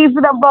a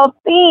reasonable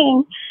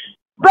thing.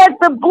 But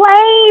the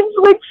blades,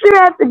 which you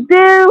have to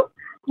do,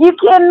 you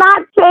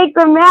cannot take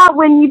them out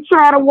when you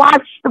try to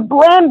wash the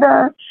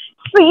blender.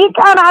 So you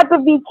kind of have to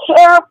be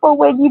careful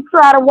when you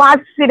try to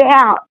wash it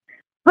out.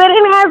 But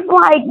it has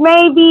like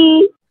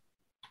maybe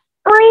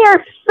 3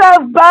 or so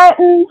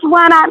buttons,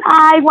 one on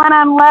high, one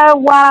on low,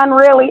 one on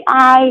really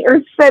high,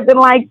 or something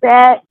like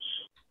that.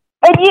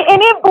 And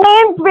it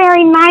blends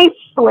very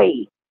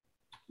nicely.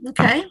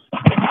 Okay.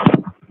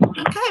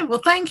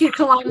 Well, thank you,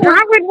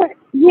 Calandra.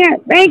 Yeah,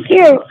 thank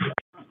you.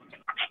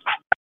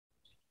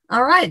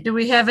 All right. Do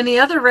we have any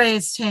other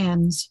raised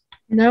hands?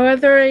 No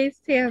other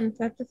raised hands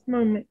at this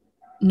moment.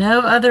 No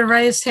other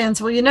raised hands.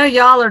 Well,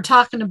 y'all are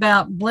talking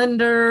about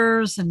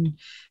blenders and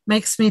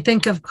makes me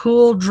think of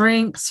cool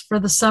drinks for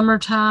the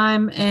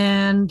summertime,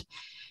 and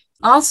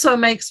also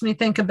makes me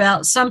think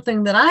about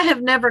something that I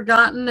have never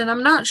gotten, and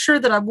I'm not sure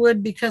that I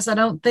would because I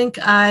don't think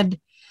I'd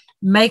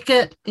make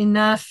it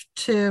enough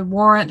to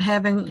warrant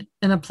having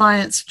an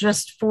appliance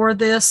just for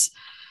this.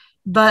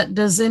 But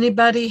does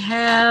anybody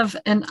have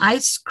an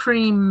ice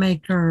cream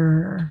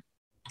maker?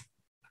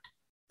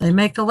 They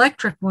make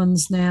electric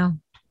ones now.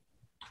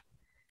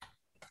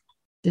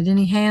 Did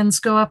any hands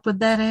go up with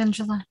that,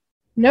 Angela?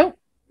 Nope.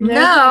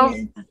 No.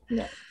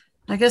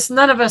 I guess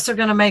none of us are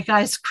going to make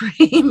ice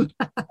cream.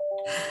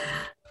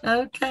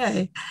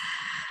 Okay.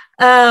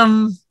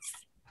 Well,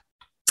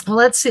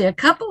 let's see, a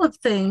couple of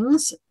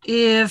things.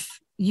 If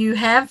you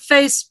have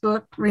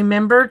Facebook,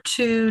 remember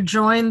to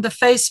join the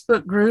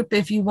Facebook group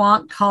if you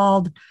want,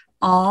 called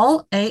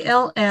All,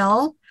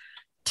 ALLTEXT,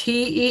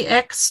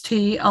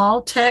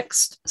 All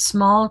Text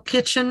Small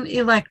Kitchen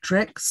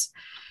Electrics.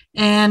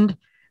 And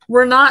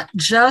we're not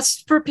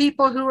just for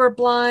people who are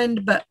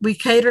blind, but we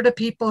cater to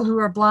people who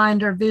are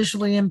blind or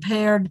visually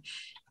impaired,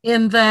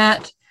 in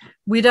that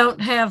we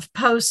don't have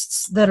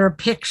posts that are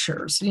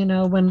pictures. You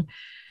know, when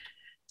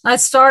I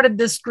started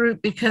this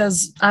group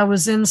because I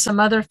was in some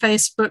other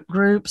Facebook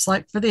groups,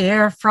 like for the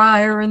air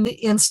fryer and the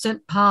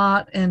Instant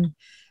Pot, and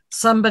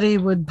somebody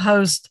would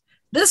post,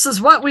 "This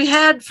is what we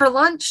had for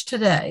lunch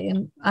today."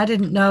 And I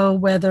didn't know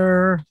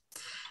whether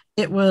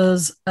it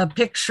was a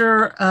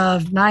picture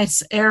of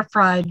nice air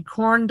fried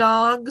corn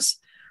dogs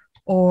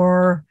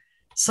or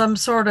some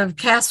sort of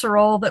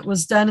casserole that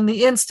was done in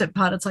the Instant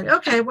Pot. It's like,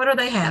 okay, what are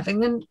they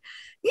having? And,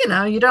 you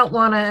know, you don't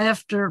want to,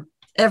 after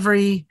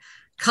every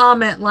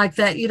comment like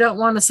that, you don't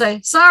want to say,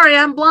 "Sorry,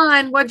 I'm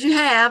blind. What'd you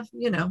have?"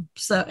 You know,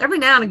 so every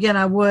now and again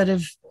I would,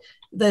 if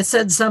they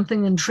said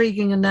something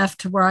intriguing enough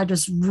to where I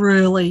just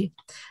really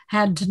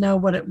had to know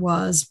what it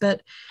was.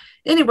 But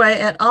anyway,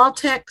 at All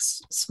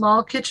Text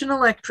Small Kitchen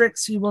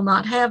Electrics, you will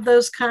not have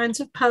those kinds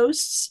of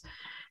posts.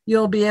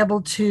 You'll be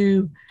able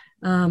to,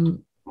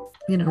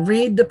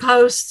 read the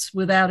posts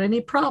without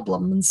any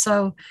problem. And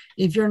so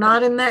if you're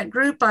not in that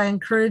group, I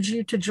encourage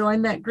you to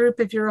join that group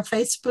if you're a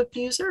Facebook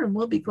user, and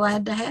we'll be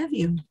glad to have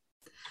you.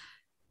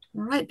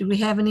 All right. Do we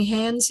have any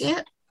hands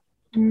yet?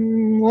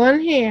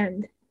 One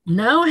hand.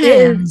 No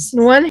hands.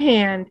 One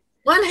hand.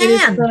 One hand. It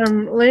is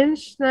from Lynn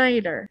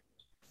Schneider.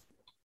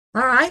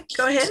 All right.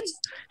 Go ahead.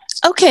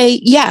 Okay,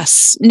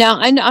 yes. Now,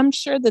 I'm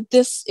sure that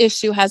this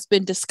issue has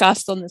been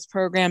discussed on this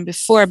program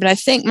before, but I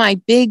think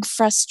my big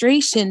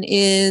frustration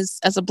is,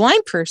 as a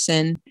blind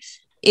person,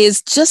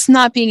 is just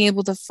not being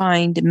able to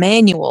find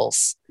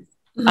manuals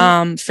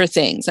for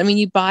things. I mean,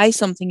 you buy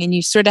something and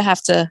you sort of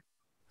have to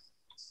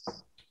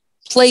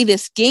play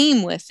this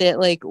game with it,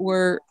 like,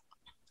 or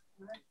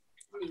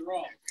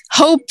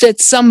hope that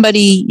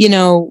somebody,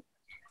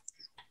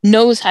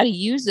 knows how to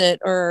use it,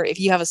 or if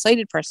you have a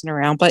sighted person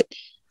around. But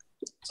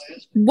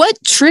what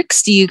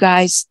tricks do you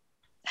guys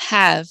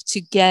have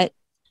to get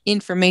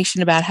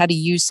information about how to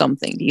use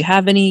something? Do you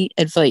have any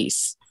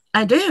advice?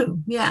 I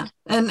do, yeah.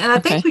 And I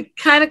think we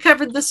kind of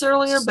covered this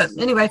earlier, but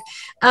anyway,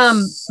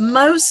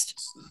 most,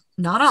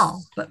 not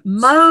all, but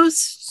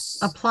most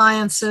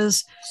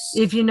appliances,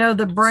 if you know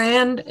the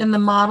brand and the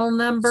model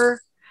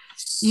number,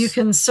 you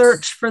can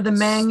search for the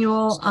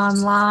manual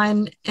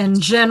online and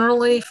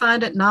generally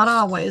find it, not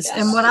always.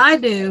 And what I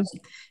do,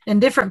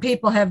 and different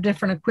people have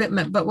different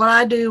equipment, but what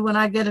I do when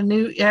I get a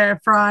new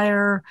air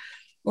fryer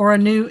or a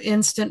new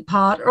Instant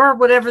Pot or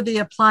whatever the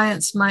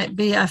appliance might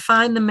be, I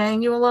find the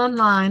manual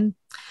online.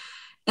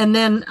 And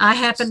then I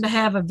happen to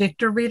have a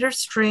Victor Reader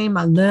Stream.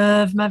 I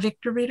love my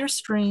Victor Reader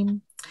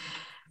Stream.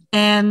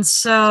 And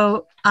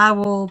so I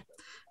will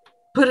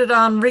put it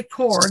on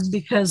record,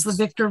 because the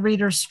Victor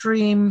Reader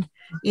Stream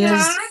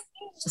is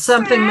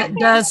something that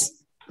does,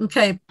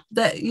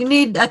 that you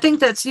need, I think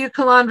that's you,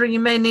 Calandra, you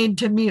may need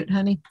to mute,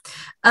 honey.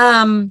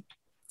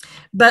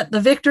 But the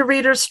Victor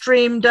Reader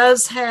Stream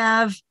does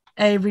have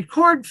a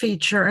record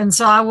feature, and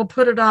so I will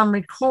put it on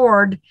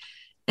record,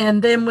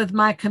 and then with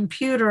my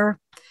computer,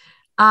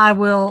 I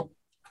will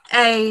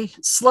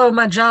slow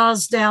my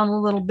jaws down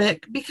a little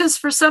bit, because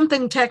for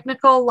something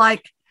technical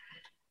like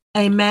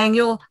a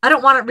manual, I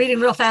don't want it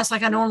reading real fast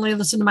like I normally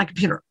listen to my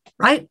computer,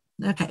 right?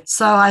 Okay,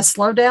 so I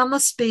slow down the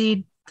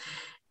speed,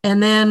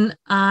 and then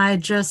I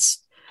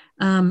just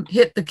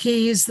hit the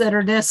keys that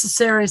are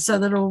necessary so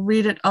that it'll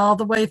read it all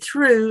the way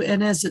through.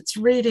 And as it's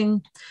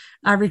reading,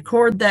 I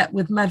record that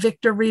with my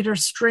Victor Reader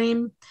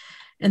Stream.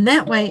 And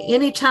that way,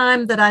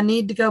 anytime that I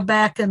need to go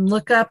back and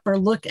look up or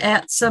look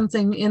at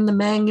something in the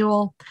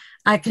manual,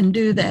 I can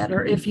do that.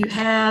 Or if you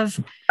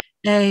have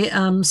a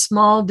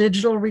small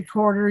digital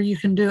recorder, you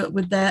can do it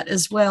with that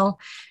as well.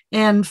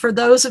 And for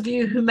those of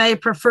you who may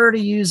prefer to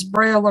use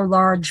Braille or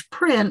large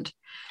print,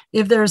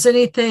 if there's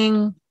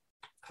anything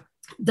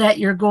that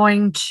you're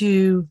going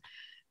to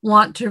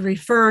want to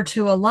refer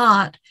to a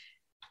lot,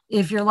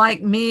 if you're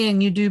like me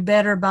and you do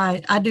better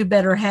I do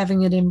better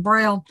having it in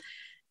Braille,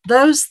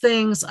 those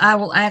things I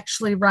will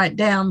actually write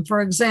down.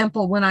 For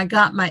example, when I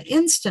got my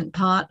Instant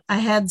Pot, I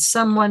had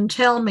someone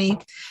tell me,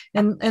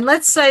 and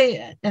let's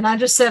say, and I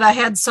just said I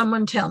had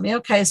someone tell me,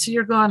 okay, so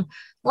you're going,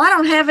 well, I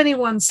don't have any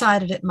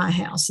one-sided at my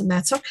house, and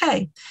that's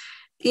okay.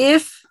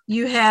 If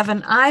you have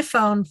an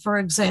iPhone, for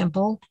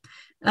example,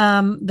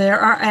 there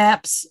are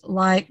apps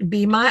like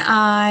Be My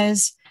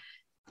Eyes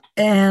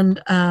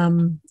and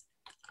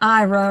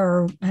Ira,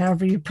 or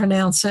however you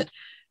pronounce it,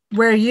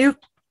 where you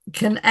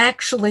can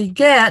actually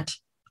get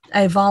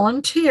a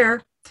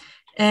volunteer,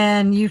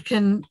 and you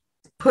can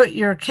put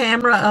your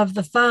camera of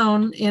the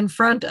phone in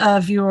front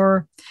of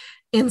your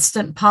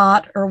Instant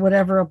Pot or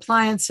whatever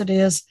appliance it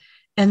is,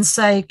 and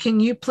say, can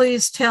you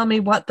please tell me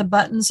what the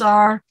buttons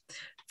are?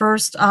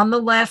 First on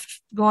the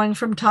left, going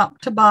from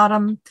top to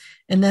bottom,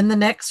 and then the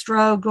next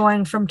row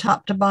going from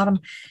top to bottom.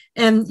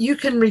 And you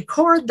can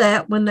record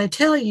that when they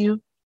tell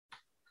you.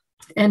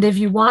 And if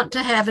you want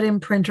to have it in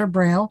printer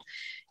braille,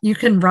 you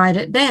can write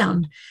it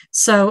down.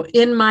 So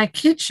in my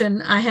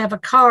kitchen, I have a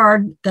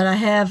card that I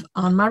have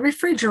on my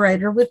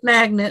refrigerator with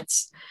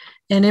magnets.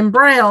 And in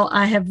braille,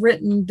 I have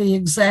written the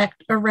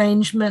exact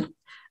arrangement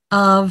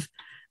of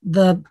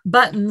the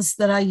buttons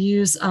that I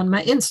use on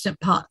my Instant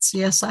Pots.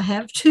 Yes, I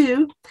have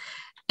 2.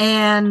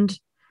 And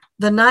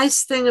the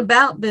nice thing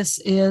about this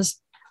is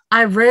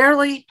I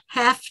rarely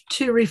have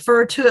to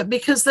refer to it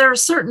because there are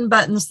certain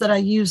buttons that I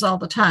use all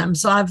the time.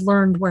 So I've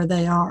learned where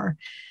they are.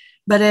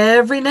 But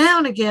every now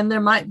and again,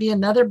 there might be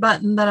another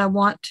button that I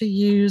want to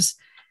use.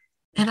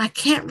 And I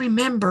can't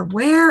remember,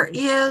 where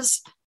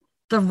is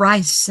the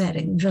rice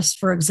setting, just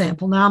for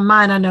example. Now on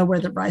mine, I know where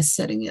the rice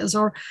setting is,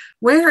 or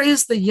where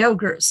is the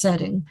yogurt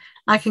setting?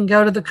 I can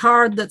go to the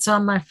card that's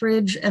on my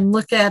fridge and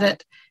look at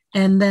it,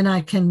 and then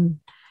I can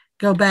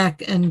go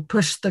back and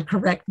push the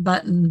correct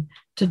button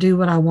to do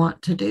what I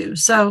want to do.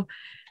 So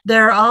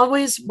there are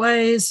always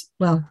ways,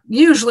 well,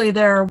 usually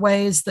there are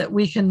ways that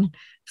we can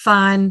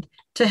find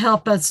to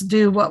help us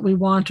do what we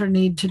want or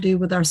need to do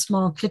with our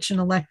small kitchen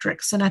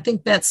electrics. And I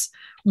think that's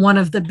one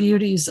of the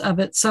beauties of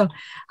it. So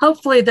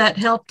hopefully that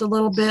helped a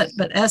little bit.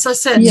 But as I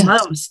said,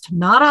 most,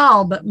 not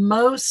all, but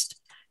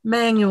most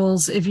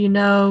manuals, if you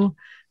know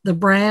the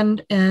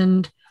brand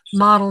and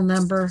model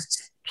number,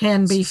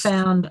 can be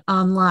found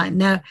online.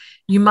 Now,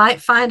 you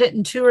might find it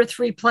in 2 or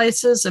 3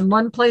 places, and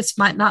one place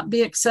might not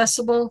be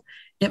accessible.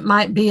 It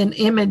might be an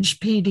image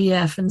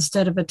PDF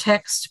instead of a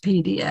text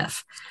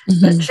PDF.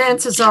 But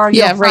chances are,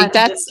 right.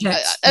 That's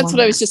what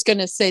I was just going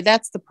to say.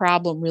 That's the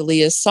problem,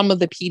 really, is some of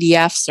the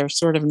PDFs are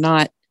sort of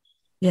not.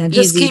 Yeah,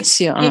 just keep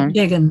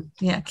digging.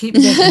 Yeah, keep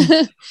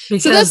digging.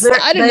 Because so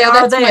they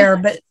are there,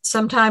 but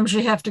sometimes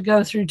you have to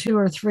go through 2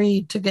 or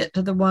 3 to get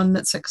to the one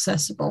that's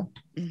accessible.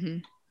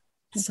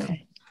 So.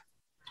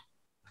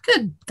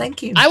 Good.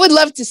 Thank you. I would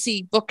love to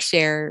see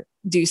Bookshare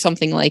do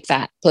something like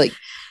that. Like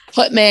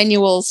put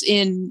manuals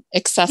in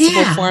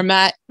accessible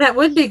format. That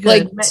would be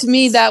good. Like to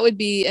me, that would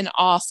be an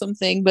awesome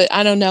thing, but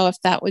I don't know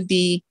if that would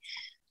be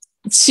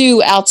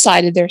too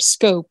outside of their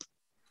scope.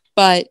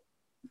 But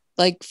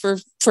like for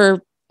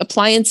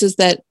appliances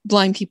that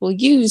blind people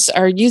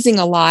are using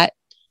a lot,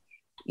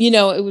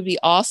 it would be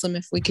awesome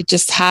if we could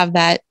just have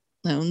that,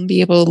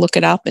 be able to look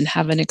it up and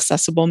have an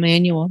accessible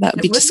manual. That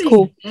would be just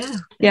cool.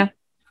 Yeah.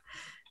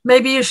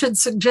 Maybe you should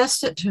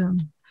suggest it to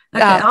them.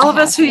 Okay, all of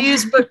us who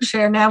use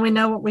Bookshare, now we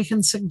know what we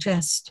can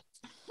suggest.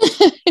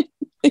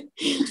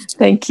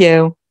 Thank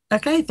you.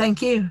 Okay,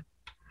 thank you.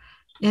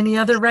 Any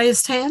other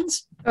raised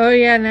hands? Oh,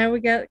 yeah, now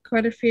we got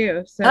quite a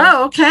few. So.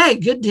 Oh, okay,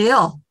 good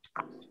deal.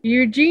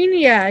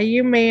 Eugenia,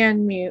 you may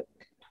unmute.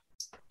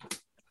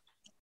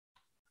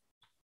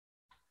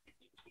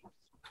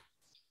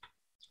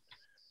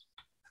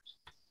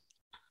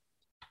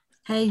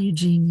 Hey,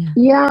 Eugenia.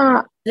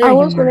 Yeah, I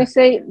was going to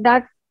say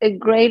that's a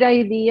great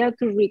idea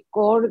to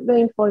record the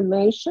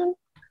information.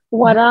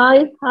 What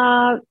I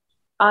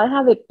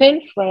have a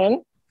pen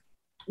friend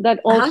that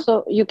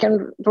also you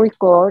can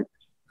record.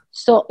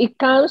 So it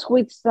comes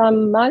with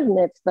some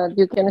magnets that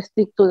you can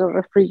stick to the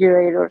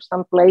refrigerator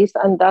someplace,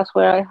 and that's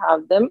where I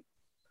have them.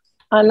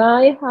 And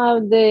I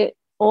have a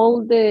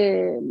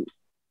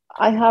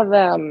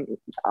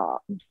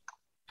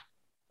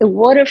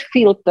water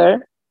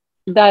filter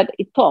that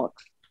it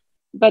talks,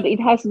 but it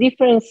has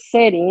different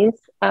settings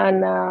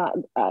and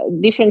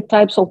different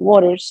types of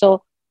water.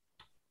 So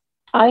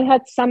I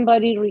had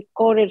somebody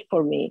record it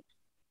for me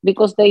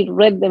because they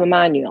read the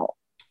manual.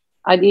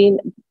 I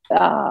didn't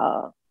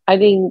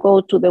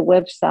go to the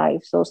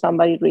website, so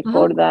somebody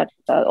recorded that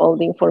all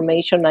the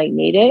information I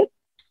needed,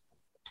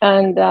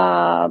 and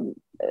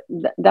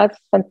that's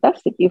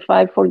fantastic. If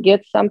I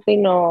forget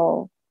something,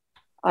 or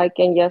I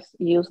can just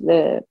use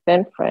the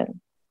pen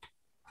friend.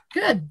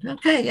 Good.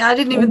 Okay. I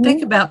didn't even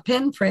think about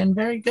pen friend.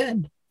 Very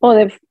good. Oh,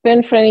 the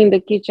pen friend in the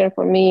kitchen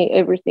for me.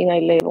 Everything I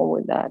label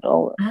with that.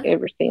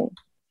 Everything.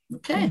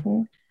 Okay.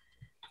 All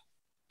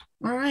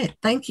right.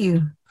 Thank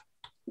you.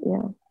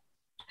 Yeah.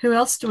 Who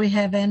else do we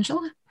have,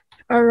 Angela?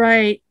 All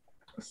right.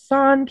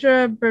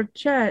 Sandra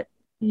Burchett,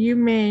 you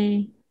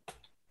may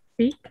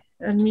speak,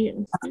 unmute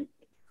and speak.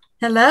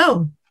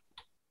 Hello.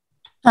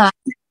 Hi.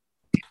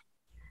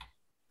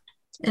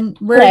 And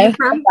where are you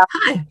from?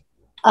 Hi.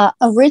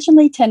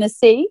 Originally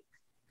Tennessee.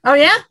 Oh,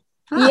 yeah?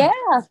 Huh.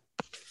 Yeah.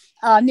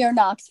 Near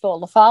Knoxville,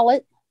 La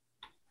Follette,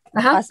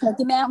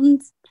 Smoky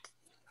Mountains.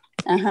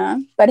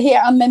 But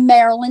here I'm in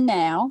Maryland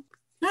now.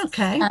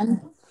 Okay.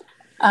 And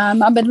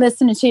I've been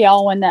listening to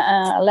y'all on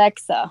the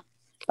Alexa,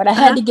 but I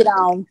had to get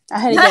on.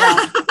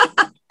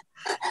 I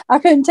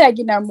couldn't take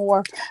it no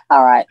more.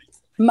 All right.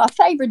 My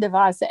favorite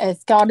device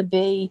has got to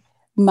be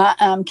my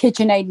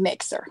KitchenAid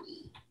mixer.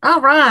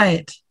 All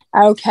right.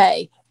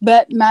 Okay.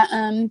 But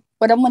my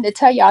what I wanted to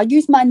tell you, I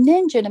use my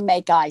Ninja to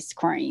make ice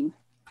cream.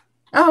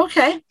 Oh,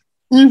 okay.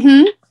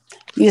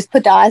 You just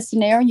put the ice in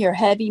there and your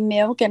heavy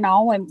milk and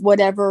all, and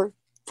whatever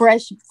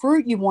fresh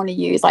fruit you want to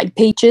use, like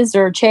peaches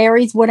or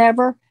cherries,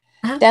 whatever.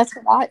 Uh-huh. That's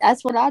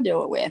what I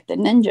do it with, the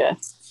Ninja.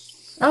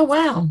 Oh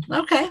wow!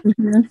 Okay.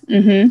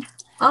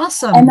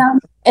 Awesome. And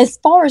as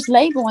far as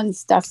labeling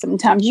stuff,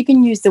 sometimes you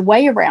can use the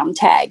way around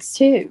tags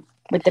too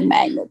with the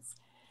magnets.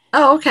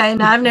 Oh, okay.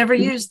 Now I've never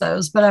used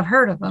those, but I've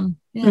heard of them.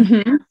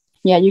 Yeah.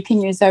 Yeah, you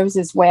can use those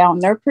as well,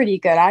 and they're pretty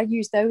good. I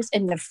use those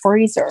in the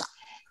freezer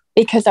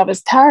because I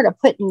was tired of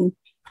putting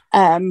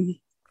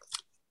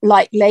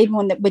like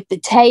labeling it with the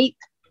tape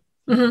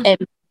and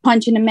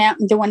punching them out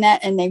and doing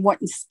that, and they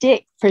wouldn't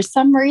stick. For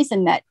some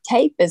reason, that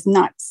tape is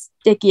not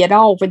sticky at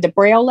all with the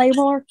Braille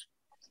labeler.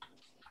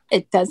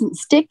 It doesn't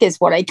stick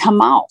as what they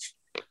come off.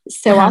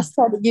 So I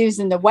started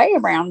using the way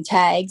around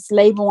tags,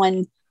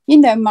 labeling,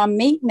 my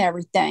meat and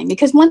everything,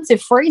 because once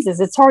it freezes,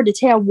 it's hard to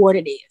tell what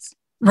it is.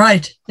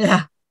 Right.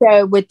 Yeah.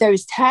 So with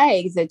those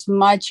tags, it's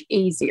much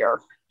easier.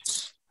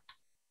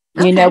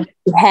 You know what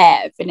you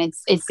have, and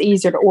it's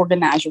easier to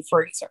organize your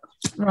freezer.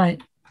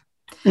 Right.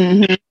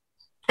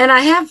 And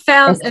I have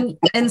found,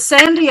 and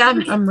Sandy,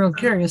 I'm real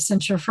curious,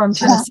 since you're from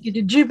Tennessee,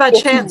 did you by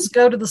chance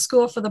go to the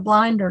School for the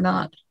Blind or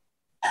not?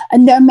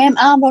 No, ma'am.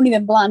 I've only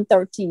been blind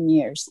 13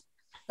 years.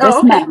 Oh,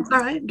 okay. All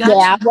right. Gotcha.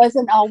 Yeah, I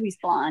wasn't always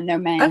blind. No,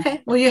 ma'am.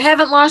 Okay. Well, you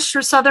haven't lost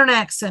your Southern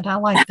accent. I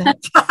like that.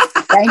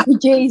 Thank you,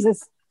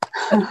 Jesus.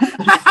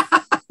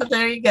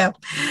 There you go.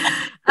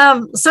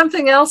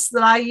 Something else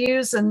that I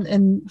use,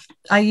 and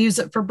I use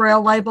it for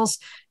Braille labels.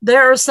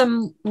 There are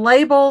some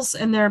labels,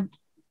 and they're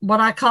what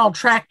I call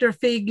tractor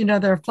feed.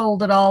 They're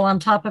folded all on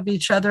top of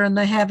each other, and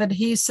they have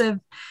adhesive.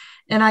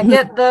 And I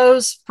get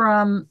those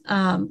from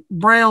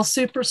Braille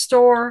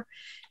Superstore,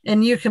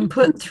 and you can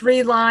put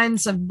 3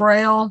 lines of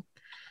Braille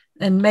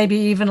and maybe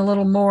even a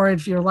little more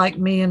if you're like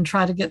me and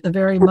try to get the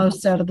very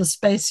most out of the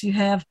space you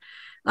have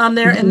on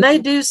there. And they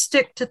do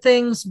stick to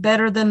things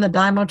better than the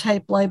Dymo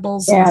tape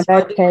labels. Yeah,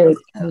 okay.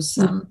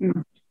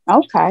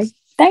 Okay.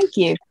 Thank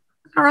you.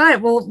 All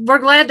right. Well, we're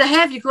glad to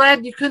have you.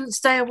 Glad you couldn't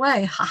stay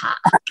away.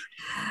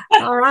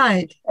 All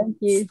right. Thank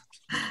you.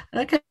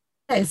 Okay.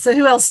 So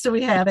who else do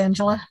we have,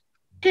 Angela?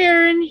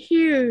 Karen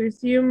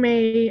Hughes, you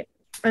may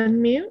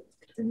unmute.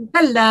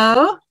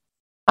 Hello.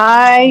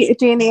 Hi,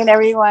 Jeannie and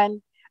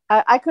everyone.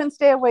 I couldn't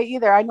stay away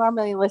either. I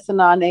normally listen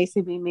on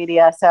ACB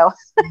Media, so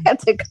I had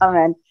to come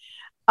in.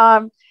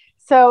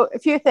 So a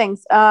few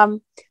things.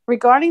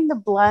 Regarding the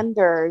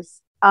blenders,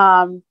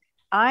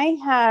 I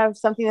have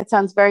something that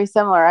sounds very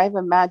similar. I have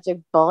a Magic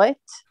Bullet,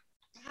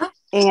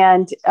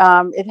 and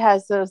it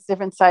has those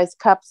different size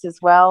cups as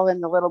well,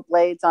 and the little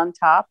blades on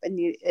top. And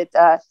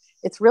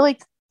it's really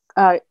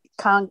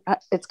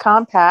it's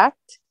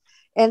compact,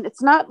 and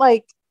it's not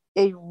like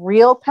a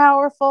real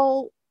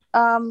powerful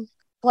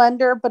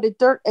blender, but it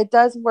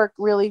does work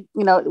really.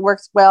 It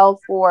works well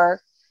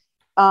for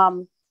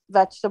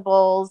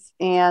vegetables,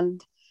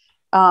 and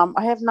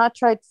I have not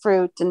tried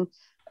fruit, and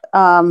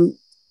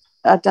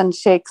I've done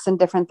shakes and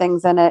different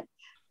things in it.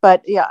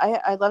 But yeah,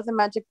 I love the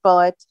Magic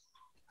Bullet.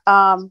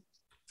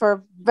 For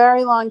a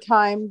very long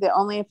time, the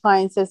only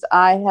appliances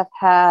I have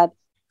had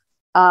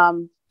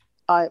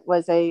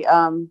was a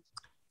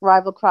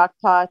Rival crock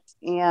pot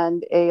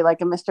and a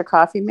Mr.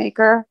 Coffee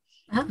Maker.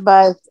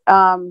 But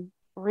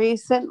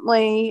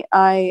recently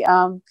I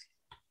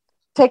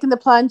taken the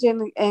plunge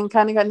and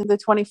kind of got into the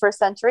 21st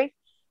century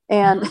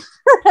and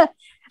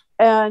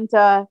and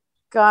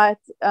got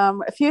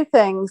a few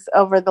things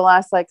over the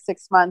last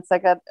 6 months. I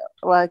got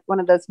one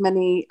of those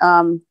mini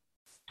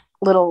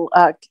little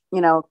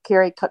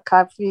Keurig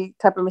coffee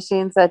type of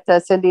machines that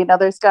Cindy and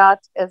others got,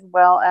 as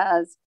well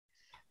as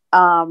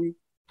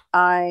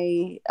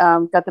I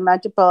got the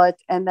Magic Bullet,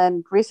 and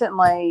then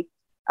recently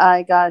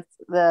I got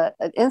the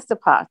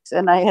Instapot,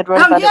 and I had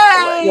wrote about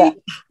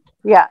it.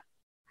 Yeah.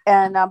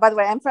 And by the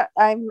way,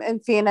 I'm in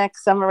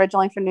Phoenix. I'm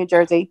originally from New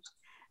Jersey.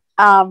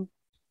 So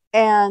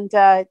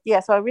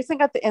I recently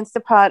got the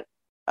Instapot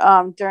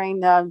during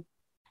the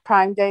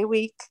Prime Day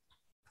week.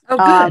 Oh,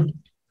 good.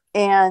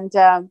 And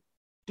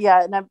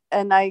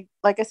I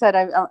like I said,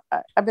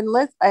 I've been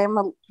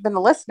a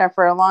listener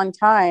for a long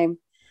time.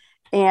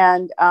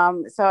 And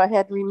so I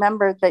had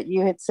remembered that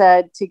you had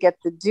said to get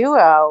the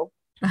Duo.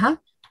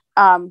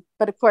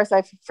 But of course,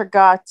 I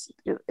forgot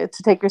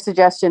to take your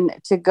suggestion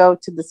to go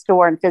to the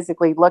store and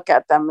physically look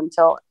at them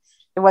until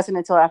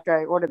after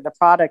I ordered the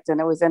product and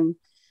it was en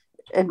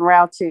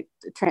route to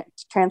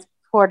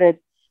transported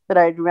that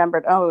I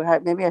remembered,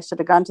 maybe I should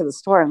have gone to the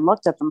store and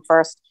looked at them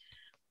first.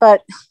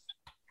 But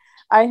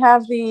I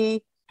have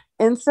the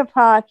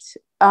Instapot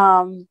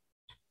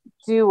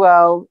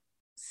Duo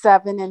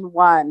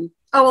 7-in-1.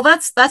 Oh, well,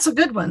 that's a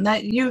good one.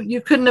 That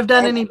you couldn't have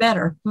done any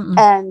better.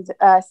 And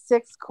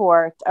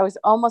 6-quart. I was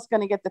almost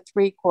going to get the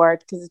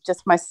 3-quart because it's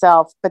just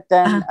myself. But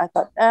then I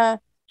thought,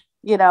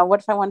 what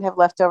if I want to have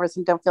leftovers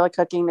and don't feel like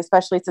cooking,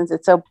 especially since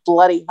it's so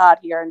bloody hot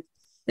here in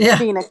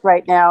Phoenix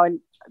right now. And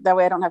that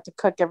way I don't have to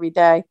cook every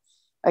day.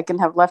 I can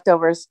have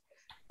leftovers.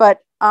 But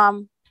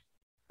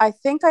I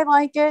think I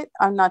like it.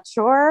 I'm not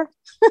sure.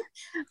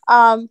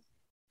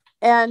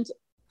 And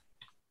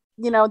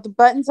the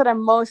buttons that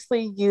I'm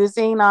mostly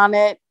using on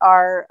it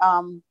are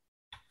I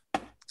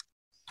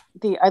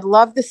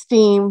love the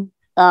steam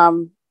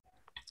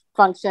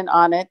function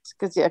on it,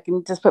 because I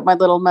can just put my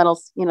little metal,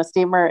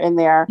 steamer in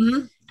there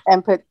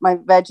and put my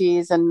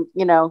veggies and,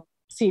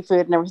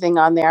 seafood and everything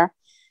on there.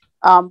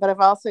 But I've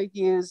also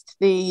used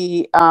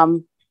the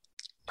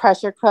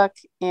pressure cook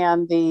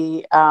and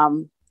the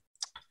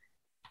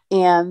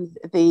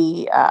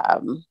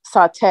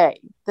saute.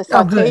 The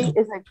saute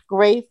is a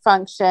great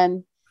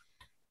function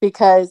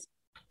because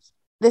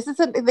this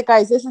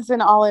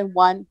isn't all in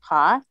one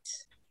pot.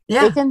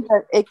 Yeah.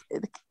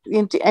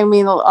 I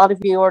mean, a lot of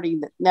you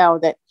already know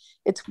that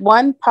it's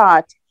one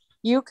pot.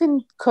 You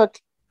can cook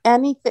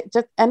anything,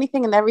 just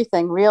anything and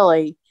everything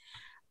really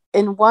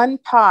in one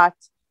pot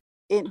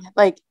in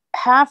like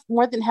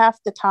more than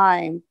half the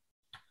time.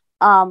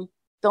 The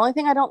only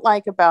thing I don't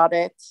like about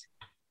it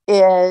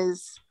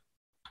is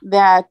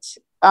that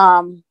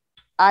I'm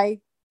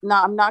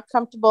not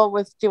comfortable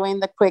with doing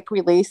the quick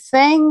release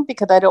thing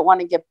because I don't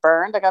want to get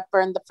burned. I got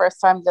burned the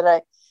first time that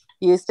I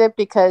used it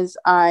because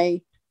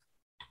I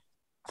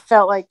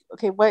felt like,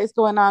 okay, what is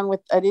going on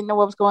I didn't know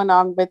what was going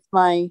on with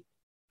my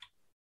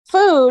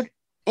food,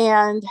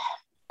 and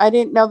I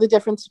didn't know the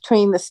difference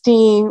between the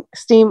steam,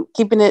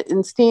 keeping it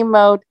in steam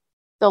mode,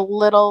 the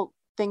little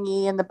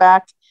thingy in the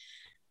back,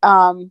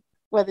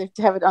 whether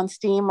to have it on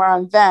steam or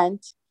on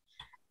vent.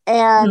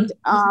 And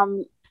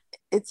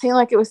it seemed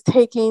like it was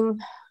taking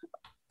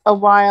a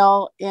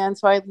while. And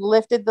so I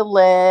lifted the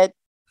lid,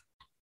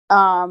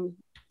 and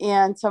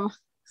some,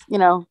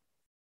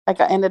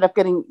 ended up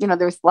getting,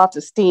 there was lots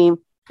of steam.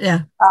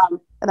 Yeah.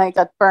 And I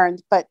got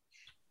burned, but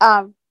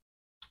that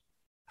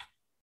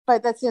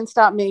didn't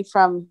stop me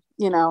from,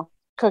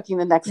 cooking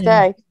the next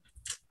day.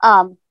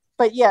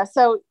 But yeah,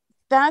 so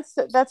that's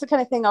the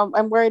kind of thing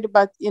I'm worried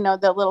about,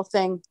 that little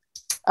thing,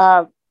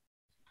 not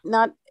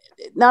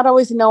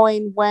always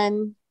knowing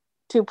when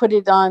to put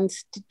it on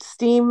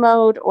steam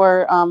mode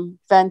or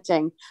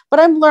venting, but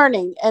I'm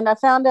learning. And I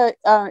found a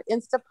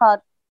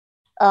Instapot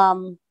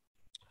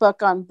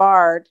book on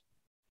Bard,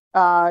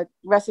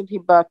 recipe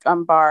book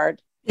on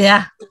Bard.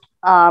 Yeah.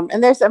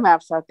 And there's some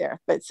apps out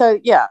there, but so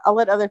yeah, I'll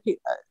let others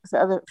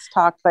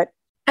talk, but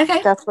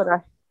okay, that's what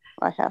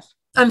I have.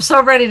 I'm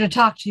so ready to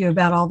talk to you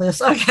about all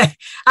this. Okay.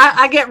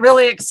 I get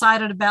really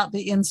excited about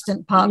the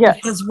Instant Pot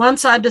because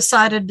once I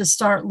decided to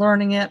start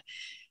learning it,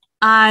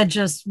 I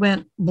just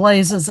went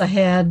blazes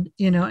ahead,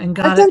 and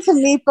got I've done some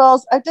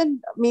meatballs. I've done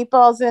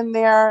meatballs in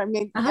there. I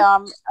mean,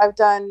 I've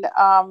done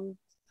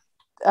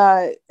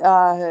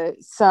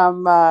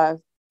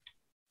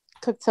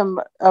cooked some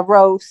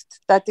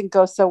roast that didn't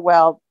go so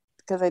well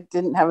because I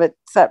didn't have it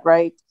set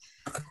right.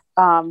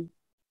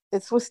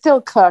 It was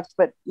still cooked,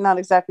 but not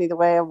exactly the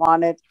way I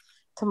wanted.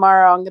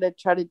 Tomorrow, I'm going to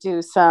try to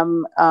do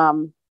some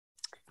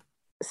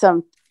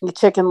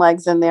chicken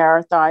legs in there,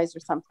 or thighs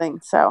or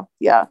something. So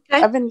yeah,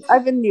 okay.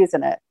 I've been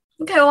using it.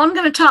 Okay, well, I'm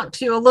going to talk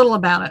to you a little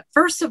about it.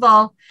 First of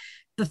all,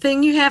 the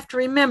thing you have to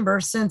remember,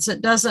 since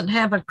it doesn't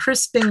have a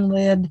crisping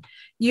lid,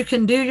 you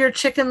can do your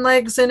chicken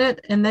legs in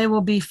it and they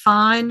will be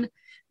fine,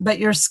 but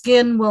your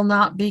skin will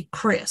not be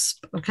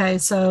crisp. Okay,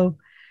 so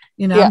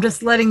I'm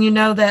just letting you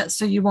know that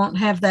so you won't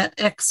have that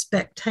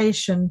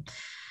expectation.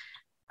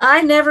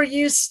 I never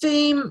use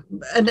steam,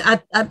 and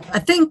I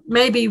think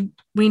maybe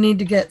we need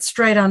to get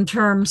straight on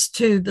terms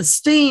too. The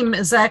steam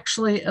is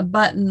actually a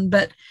button,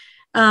 but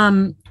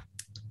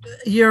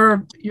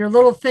your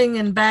little thing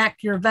in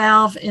back, your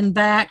valve in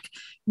back,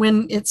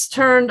 when it's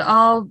turned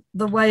all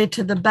the way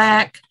to the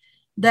back,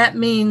 that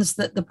means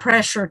that the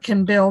pressure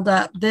can build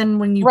up. Then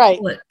when you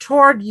pull it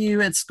toward you,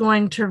 it's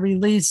going to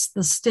release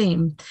the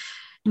steam.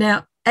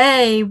 Now,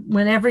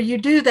 whenever you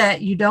do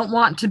that, you don't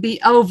want to be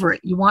over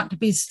it. You want to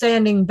be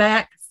standing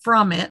back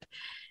from it.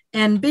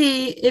 And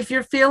B, if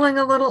you're feeling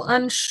a little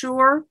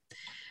unsure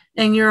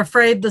and you're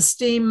afraid the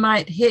steam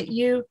might hit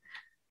you,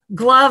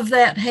 glove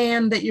that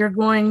hand that you're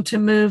going to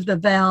move the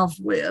valve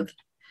with.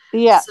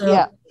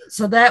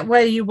 So that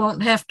way you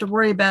won't have to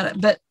worry about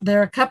it. But there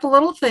are a couple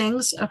little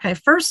things. Okay,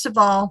 first of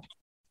all,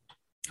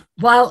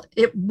 while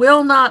it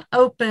will not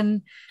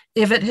open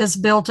if it has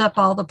built up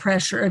all the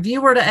pressure, if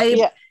you were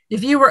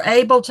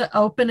able to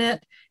open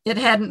it, it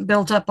hadn't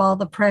built up all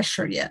the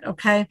pressure yet.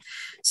 Okay,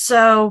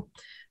 so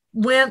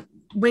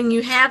when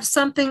you have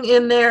something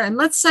in there, and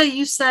let's say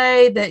you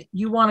say that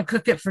you want to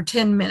cook it for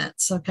 10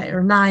 minutes, okay,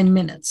 or 9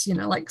 minutes,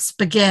 like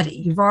spaghetti.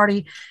 You've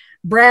already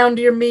browned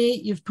your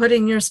meat, you've put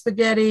in your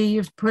spaghetti,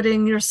 you've put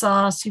in your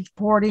sauce, you've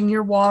poured in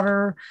your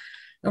water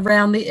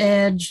around the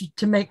edge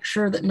to make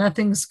sure that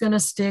nothing's going to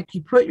stick.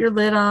 You put your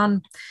lid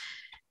on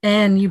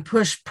and you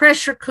push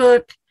pressure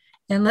cook,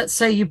 and let's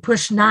say you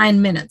push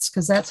 9 minutes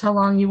because that's how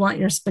long you want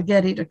your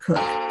spaghetti to cook.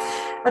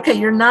 Okay,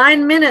 your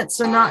 9 minutes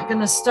are not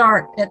going to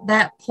start at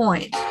that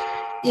point.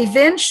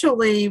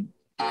 Eventually,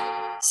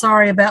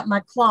 sorry about my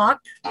clock.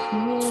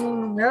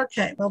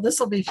 Okay, well, this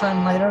will be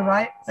fun later,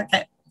 right?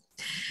 Okay.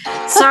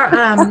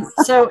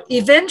 So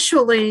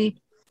eventually,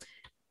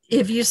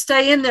 if you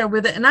stay in there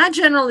with it, and I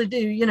generally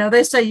do,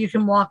 they say you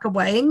can walk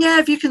away. And yeah,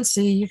 if you can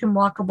see, you can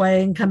walk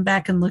away and come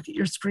back and look at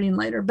your screen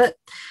later. But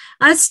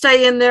I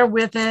stay in there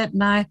with it,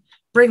 and I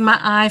bring my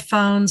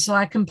iPhone so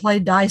I can play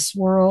Dice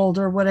World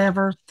or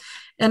whatever.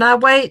 And I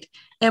wait.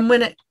 And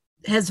when it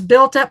has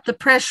built up the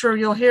pressure,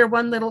 you'll hear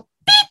one little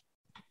beep.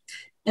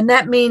 And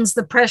that means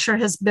the pressure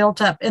has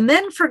built up. And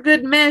then for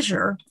good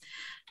measure,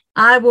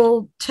 I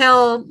will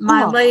tell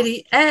my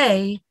lady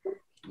A,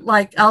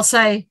 like I'll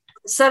say,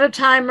 set a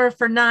timer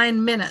for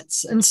 9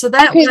 minutes. And so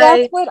that way.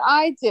 That's what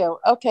I do.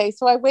 Okay.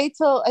 So I wait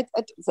till I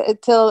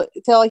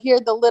hear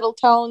the little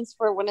tones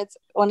for when it's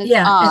on.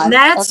 And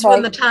that's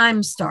when the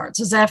time starts,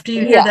 is after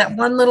you hear that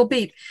one little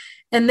beep.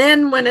 And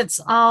then when it's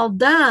all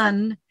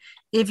done,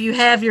 if you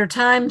have your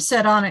time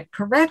set on it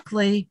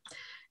correctly,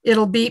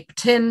 it'll beep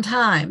 10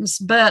 times.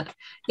 But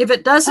if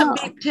it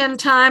doesn't beep 10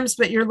 times,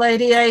 but your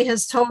lady A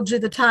has told you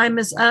the time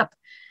is up,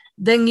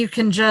 then you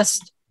can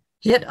just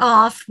hit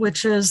off,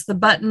 which is the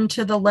button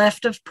to the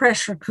left of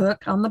pressure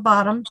cook on the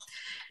bottom.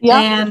 Yep.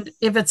 And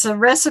if it's a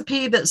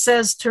recipe that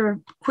says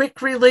to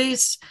quick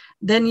release,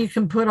 then you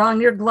can put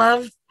on your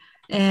glove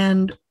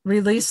and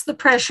release the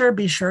pressure.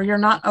 Be sure you're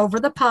not over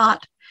the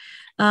pot.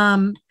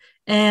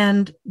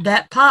 And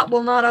that pot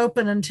will not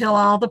open until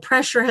all the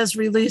pressure has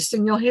released,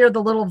 and you'll hear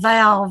the little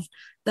valve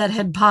that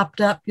had popped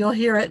up. You'll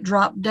hear it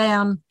drop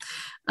down.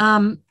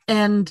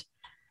 And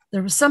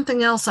there was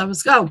something else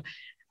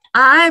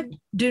I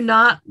do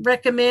not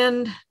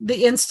recommend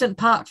the Instant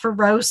Pot for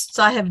roasts.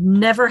 I have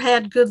never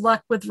had good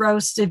luck with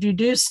roasts. If you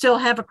do still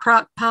have a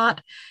crock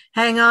pot,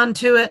 hang on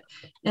to it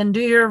and do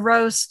your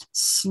roast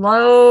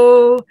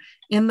slow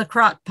in the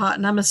crock pot.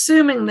 And I'm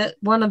assuming that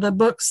one of the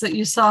books that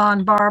you saw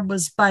on Barb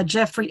was by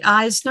Jeffrey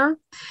Eisner.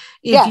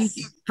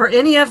 For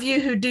any of you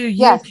who do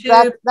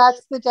YouTube.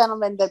 That's the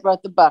gentleman that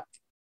wrote the book.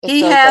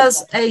 He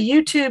has a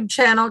YouTube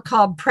channel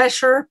called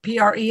Pressure,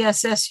 Pressure,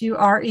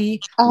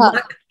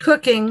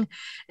 Cooking,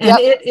 and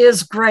it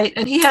is great.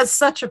 And he has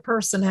such a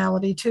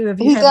personality too.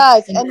 He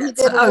does, and he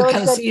did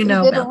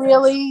a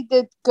really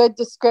good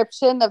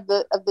description of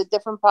the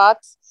different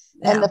pots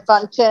and the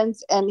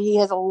functions. And he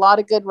has a lot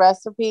of good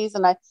recipes.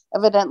 And I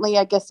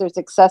guess there's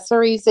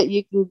accessories that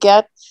you can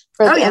get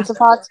for the Instant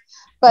Pots.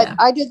 But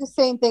I do the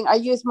same thing. I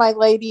use my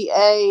Lady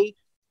A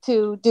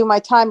to do my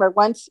timer.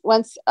 Once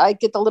I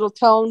get the little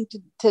tone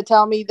to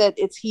tell me that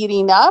it's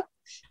heating up,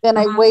 then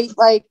I wait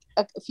like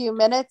a few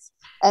minutes,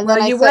 and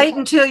then you wait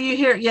until you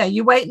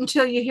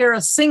hear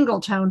a single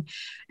tone.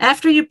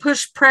 After you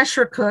push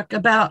pressure cook,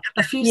 about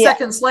a few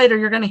seconds later,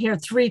 you're going to hear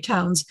 3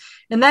 tones,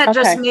 and that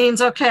just means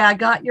I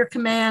got your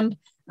command,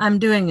 I'm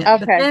doing it.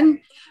 But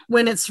then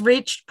when it's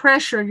reached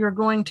pressure, you're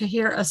going to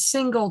hear a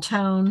single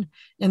tone,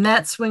 and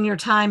that's when your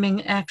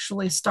timing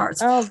actually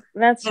starts. Oh,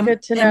 that's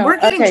good to know. And we're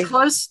getting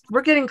close.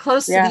 We're getting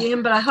close to the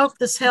end, but I hope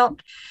this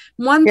helped.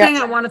 One thing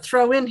I want to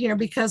throw in here,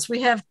 because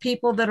we have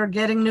people that are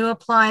getting new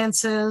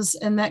appliances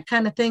and that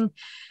kind of thing.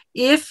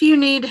 If you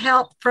need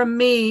help from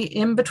me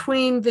in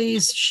between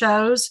these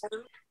shows,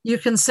 you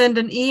can send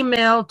an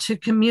email to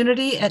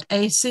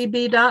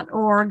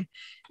community@acb.org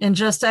and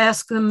just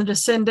ask them to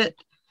send it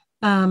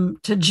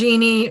to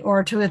Jeannie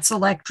or to It's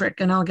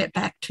Electric, and I'll get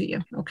back to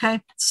you. Okay.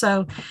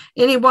 So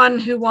anyone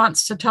who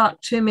wants to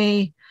talk to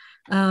me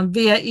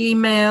via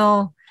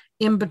email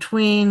in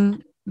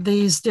between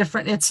these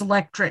different It's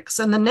Electrics,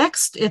 and the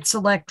next It's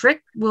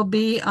Electric will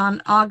be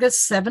on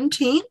August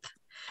 17th,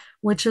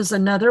 which is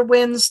another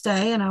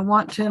Wednesday. And I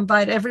want to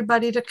invite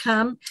everybody to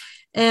come.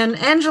 And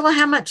Angela,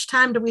 how much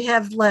time do we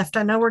have left?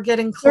 I know we're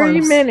getting close.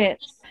 3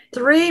 minutes.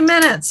 3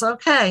 minutes.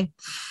 Okay.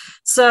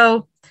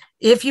 So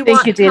if you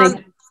want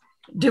to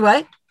do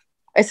I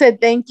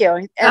said thank you.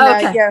 And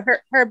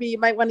Herbie, you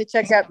might want to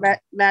check out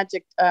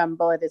Magic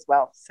Bullet as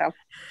well. So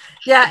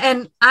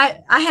and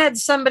I had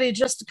somebody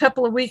just a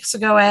couple of weeks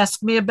ago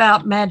ask me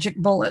about Magic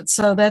Bullet,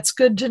 so that's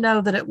good to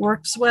know that it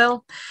works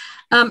well.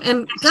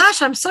 And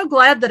gosh, I'm so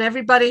glad that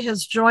everybody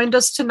has joined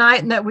us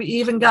tonight, and that we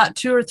even got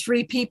 2 or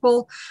 3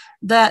 people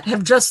that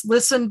have just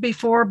listened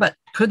before but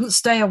couldn't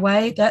stay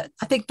away. I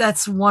think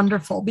that's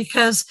wonderful,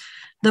 because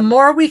the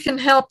more we can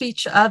help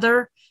each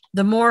other,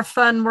 the more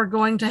fun we're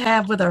going to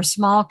have with our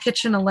small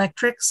kitchen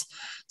electrics.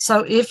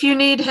 So if you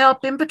need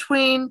help in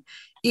between,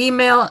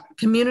 email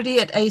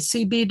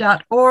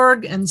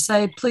community@acb.org and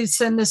say, please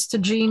send this to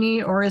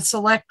Jeannie or It's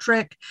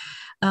Electric.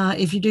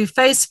 If you do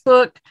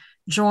Facebook,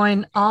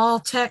 join All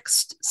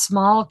Text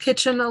Small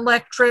Kitchen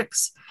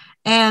Electrics,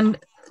 and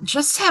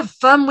just have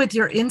fun with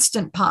your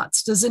Instant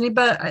Pots. Does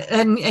anybody,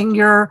 and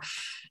your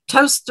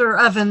toaster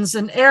ovens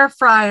and air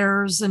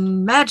fryers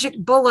and Magic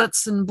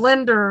Bullets and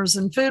blenders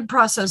and food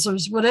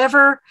processors,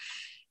 whatever,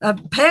 a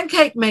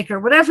pancake maker,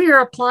 whatever your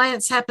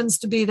appliance happens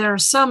to be, there are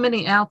so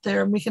many out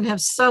there, and we can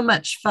have so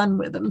much fun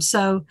with them.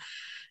 So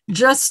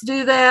just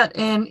do that.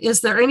 And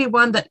is there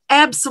anyone that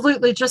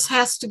absolutely just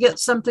has to get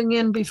something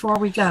in before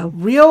we go?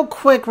 Real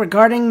quick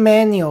regarding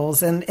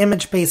manuals and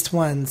image-based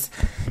ones.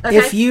 Okay.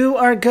 If you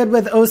are good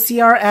with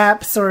OCR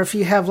apps, or if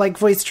you have like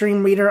Voice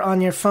Dream Reader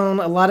on your phone,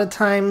 a lot of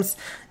times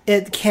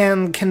it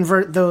can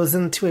convert those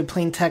into a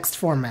plain text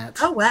format.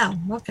 Oh, wow.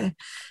 Okay.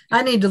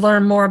 I need to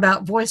learn more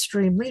about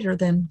VoiceStream Reader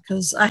then,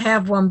 because I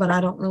have one, but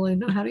I don't really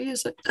know how to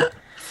use it.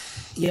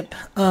 Yep.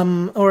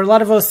 Or a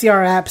lot of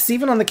OCR apps,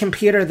 even on the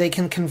computer, they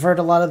can convert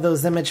a lot of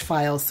those image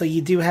files. So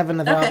you do have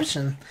another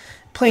option.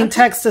 Plain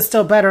text is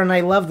still better, and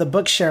I love the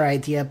Bookshare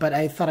idea, but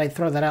I thought I'd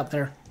throw that out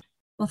there.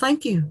 Well,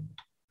 thank you.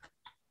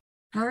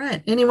 All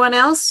right. Anyone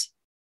else?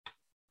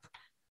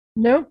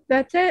 Nope,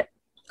 that's it.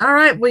 All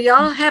right. Well,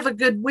 y'all have a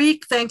good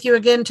week. Thank you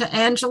again to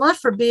Angela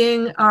for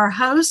being our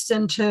host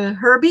and to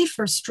Herbie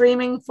for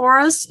streaming for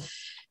us.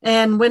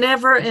 And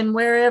whenever and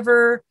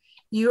wherever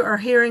you are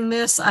hearing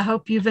this, I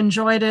hope you've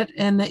enjoyed it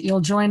and that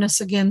you'll join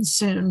us again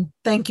soon.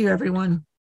 Thank you, everyone.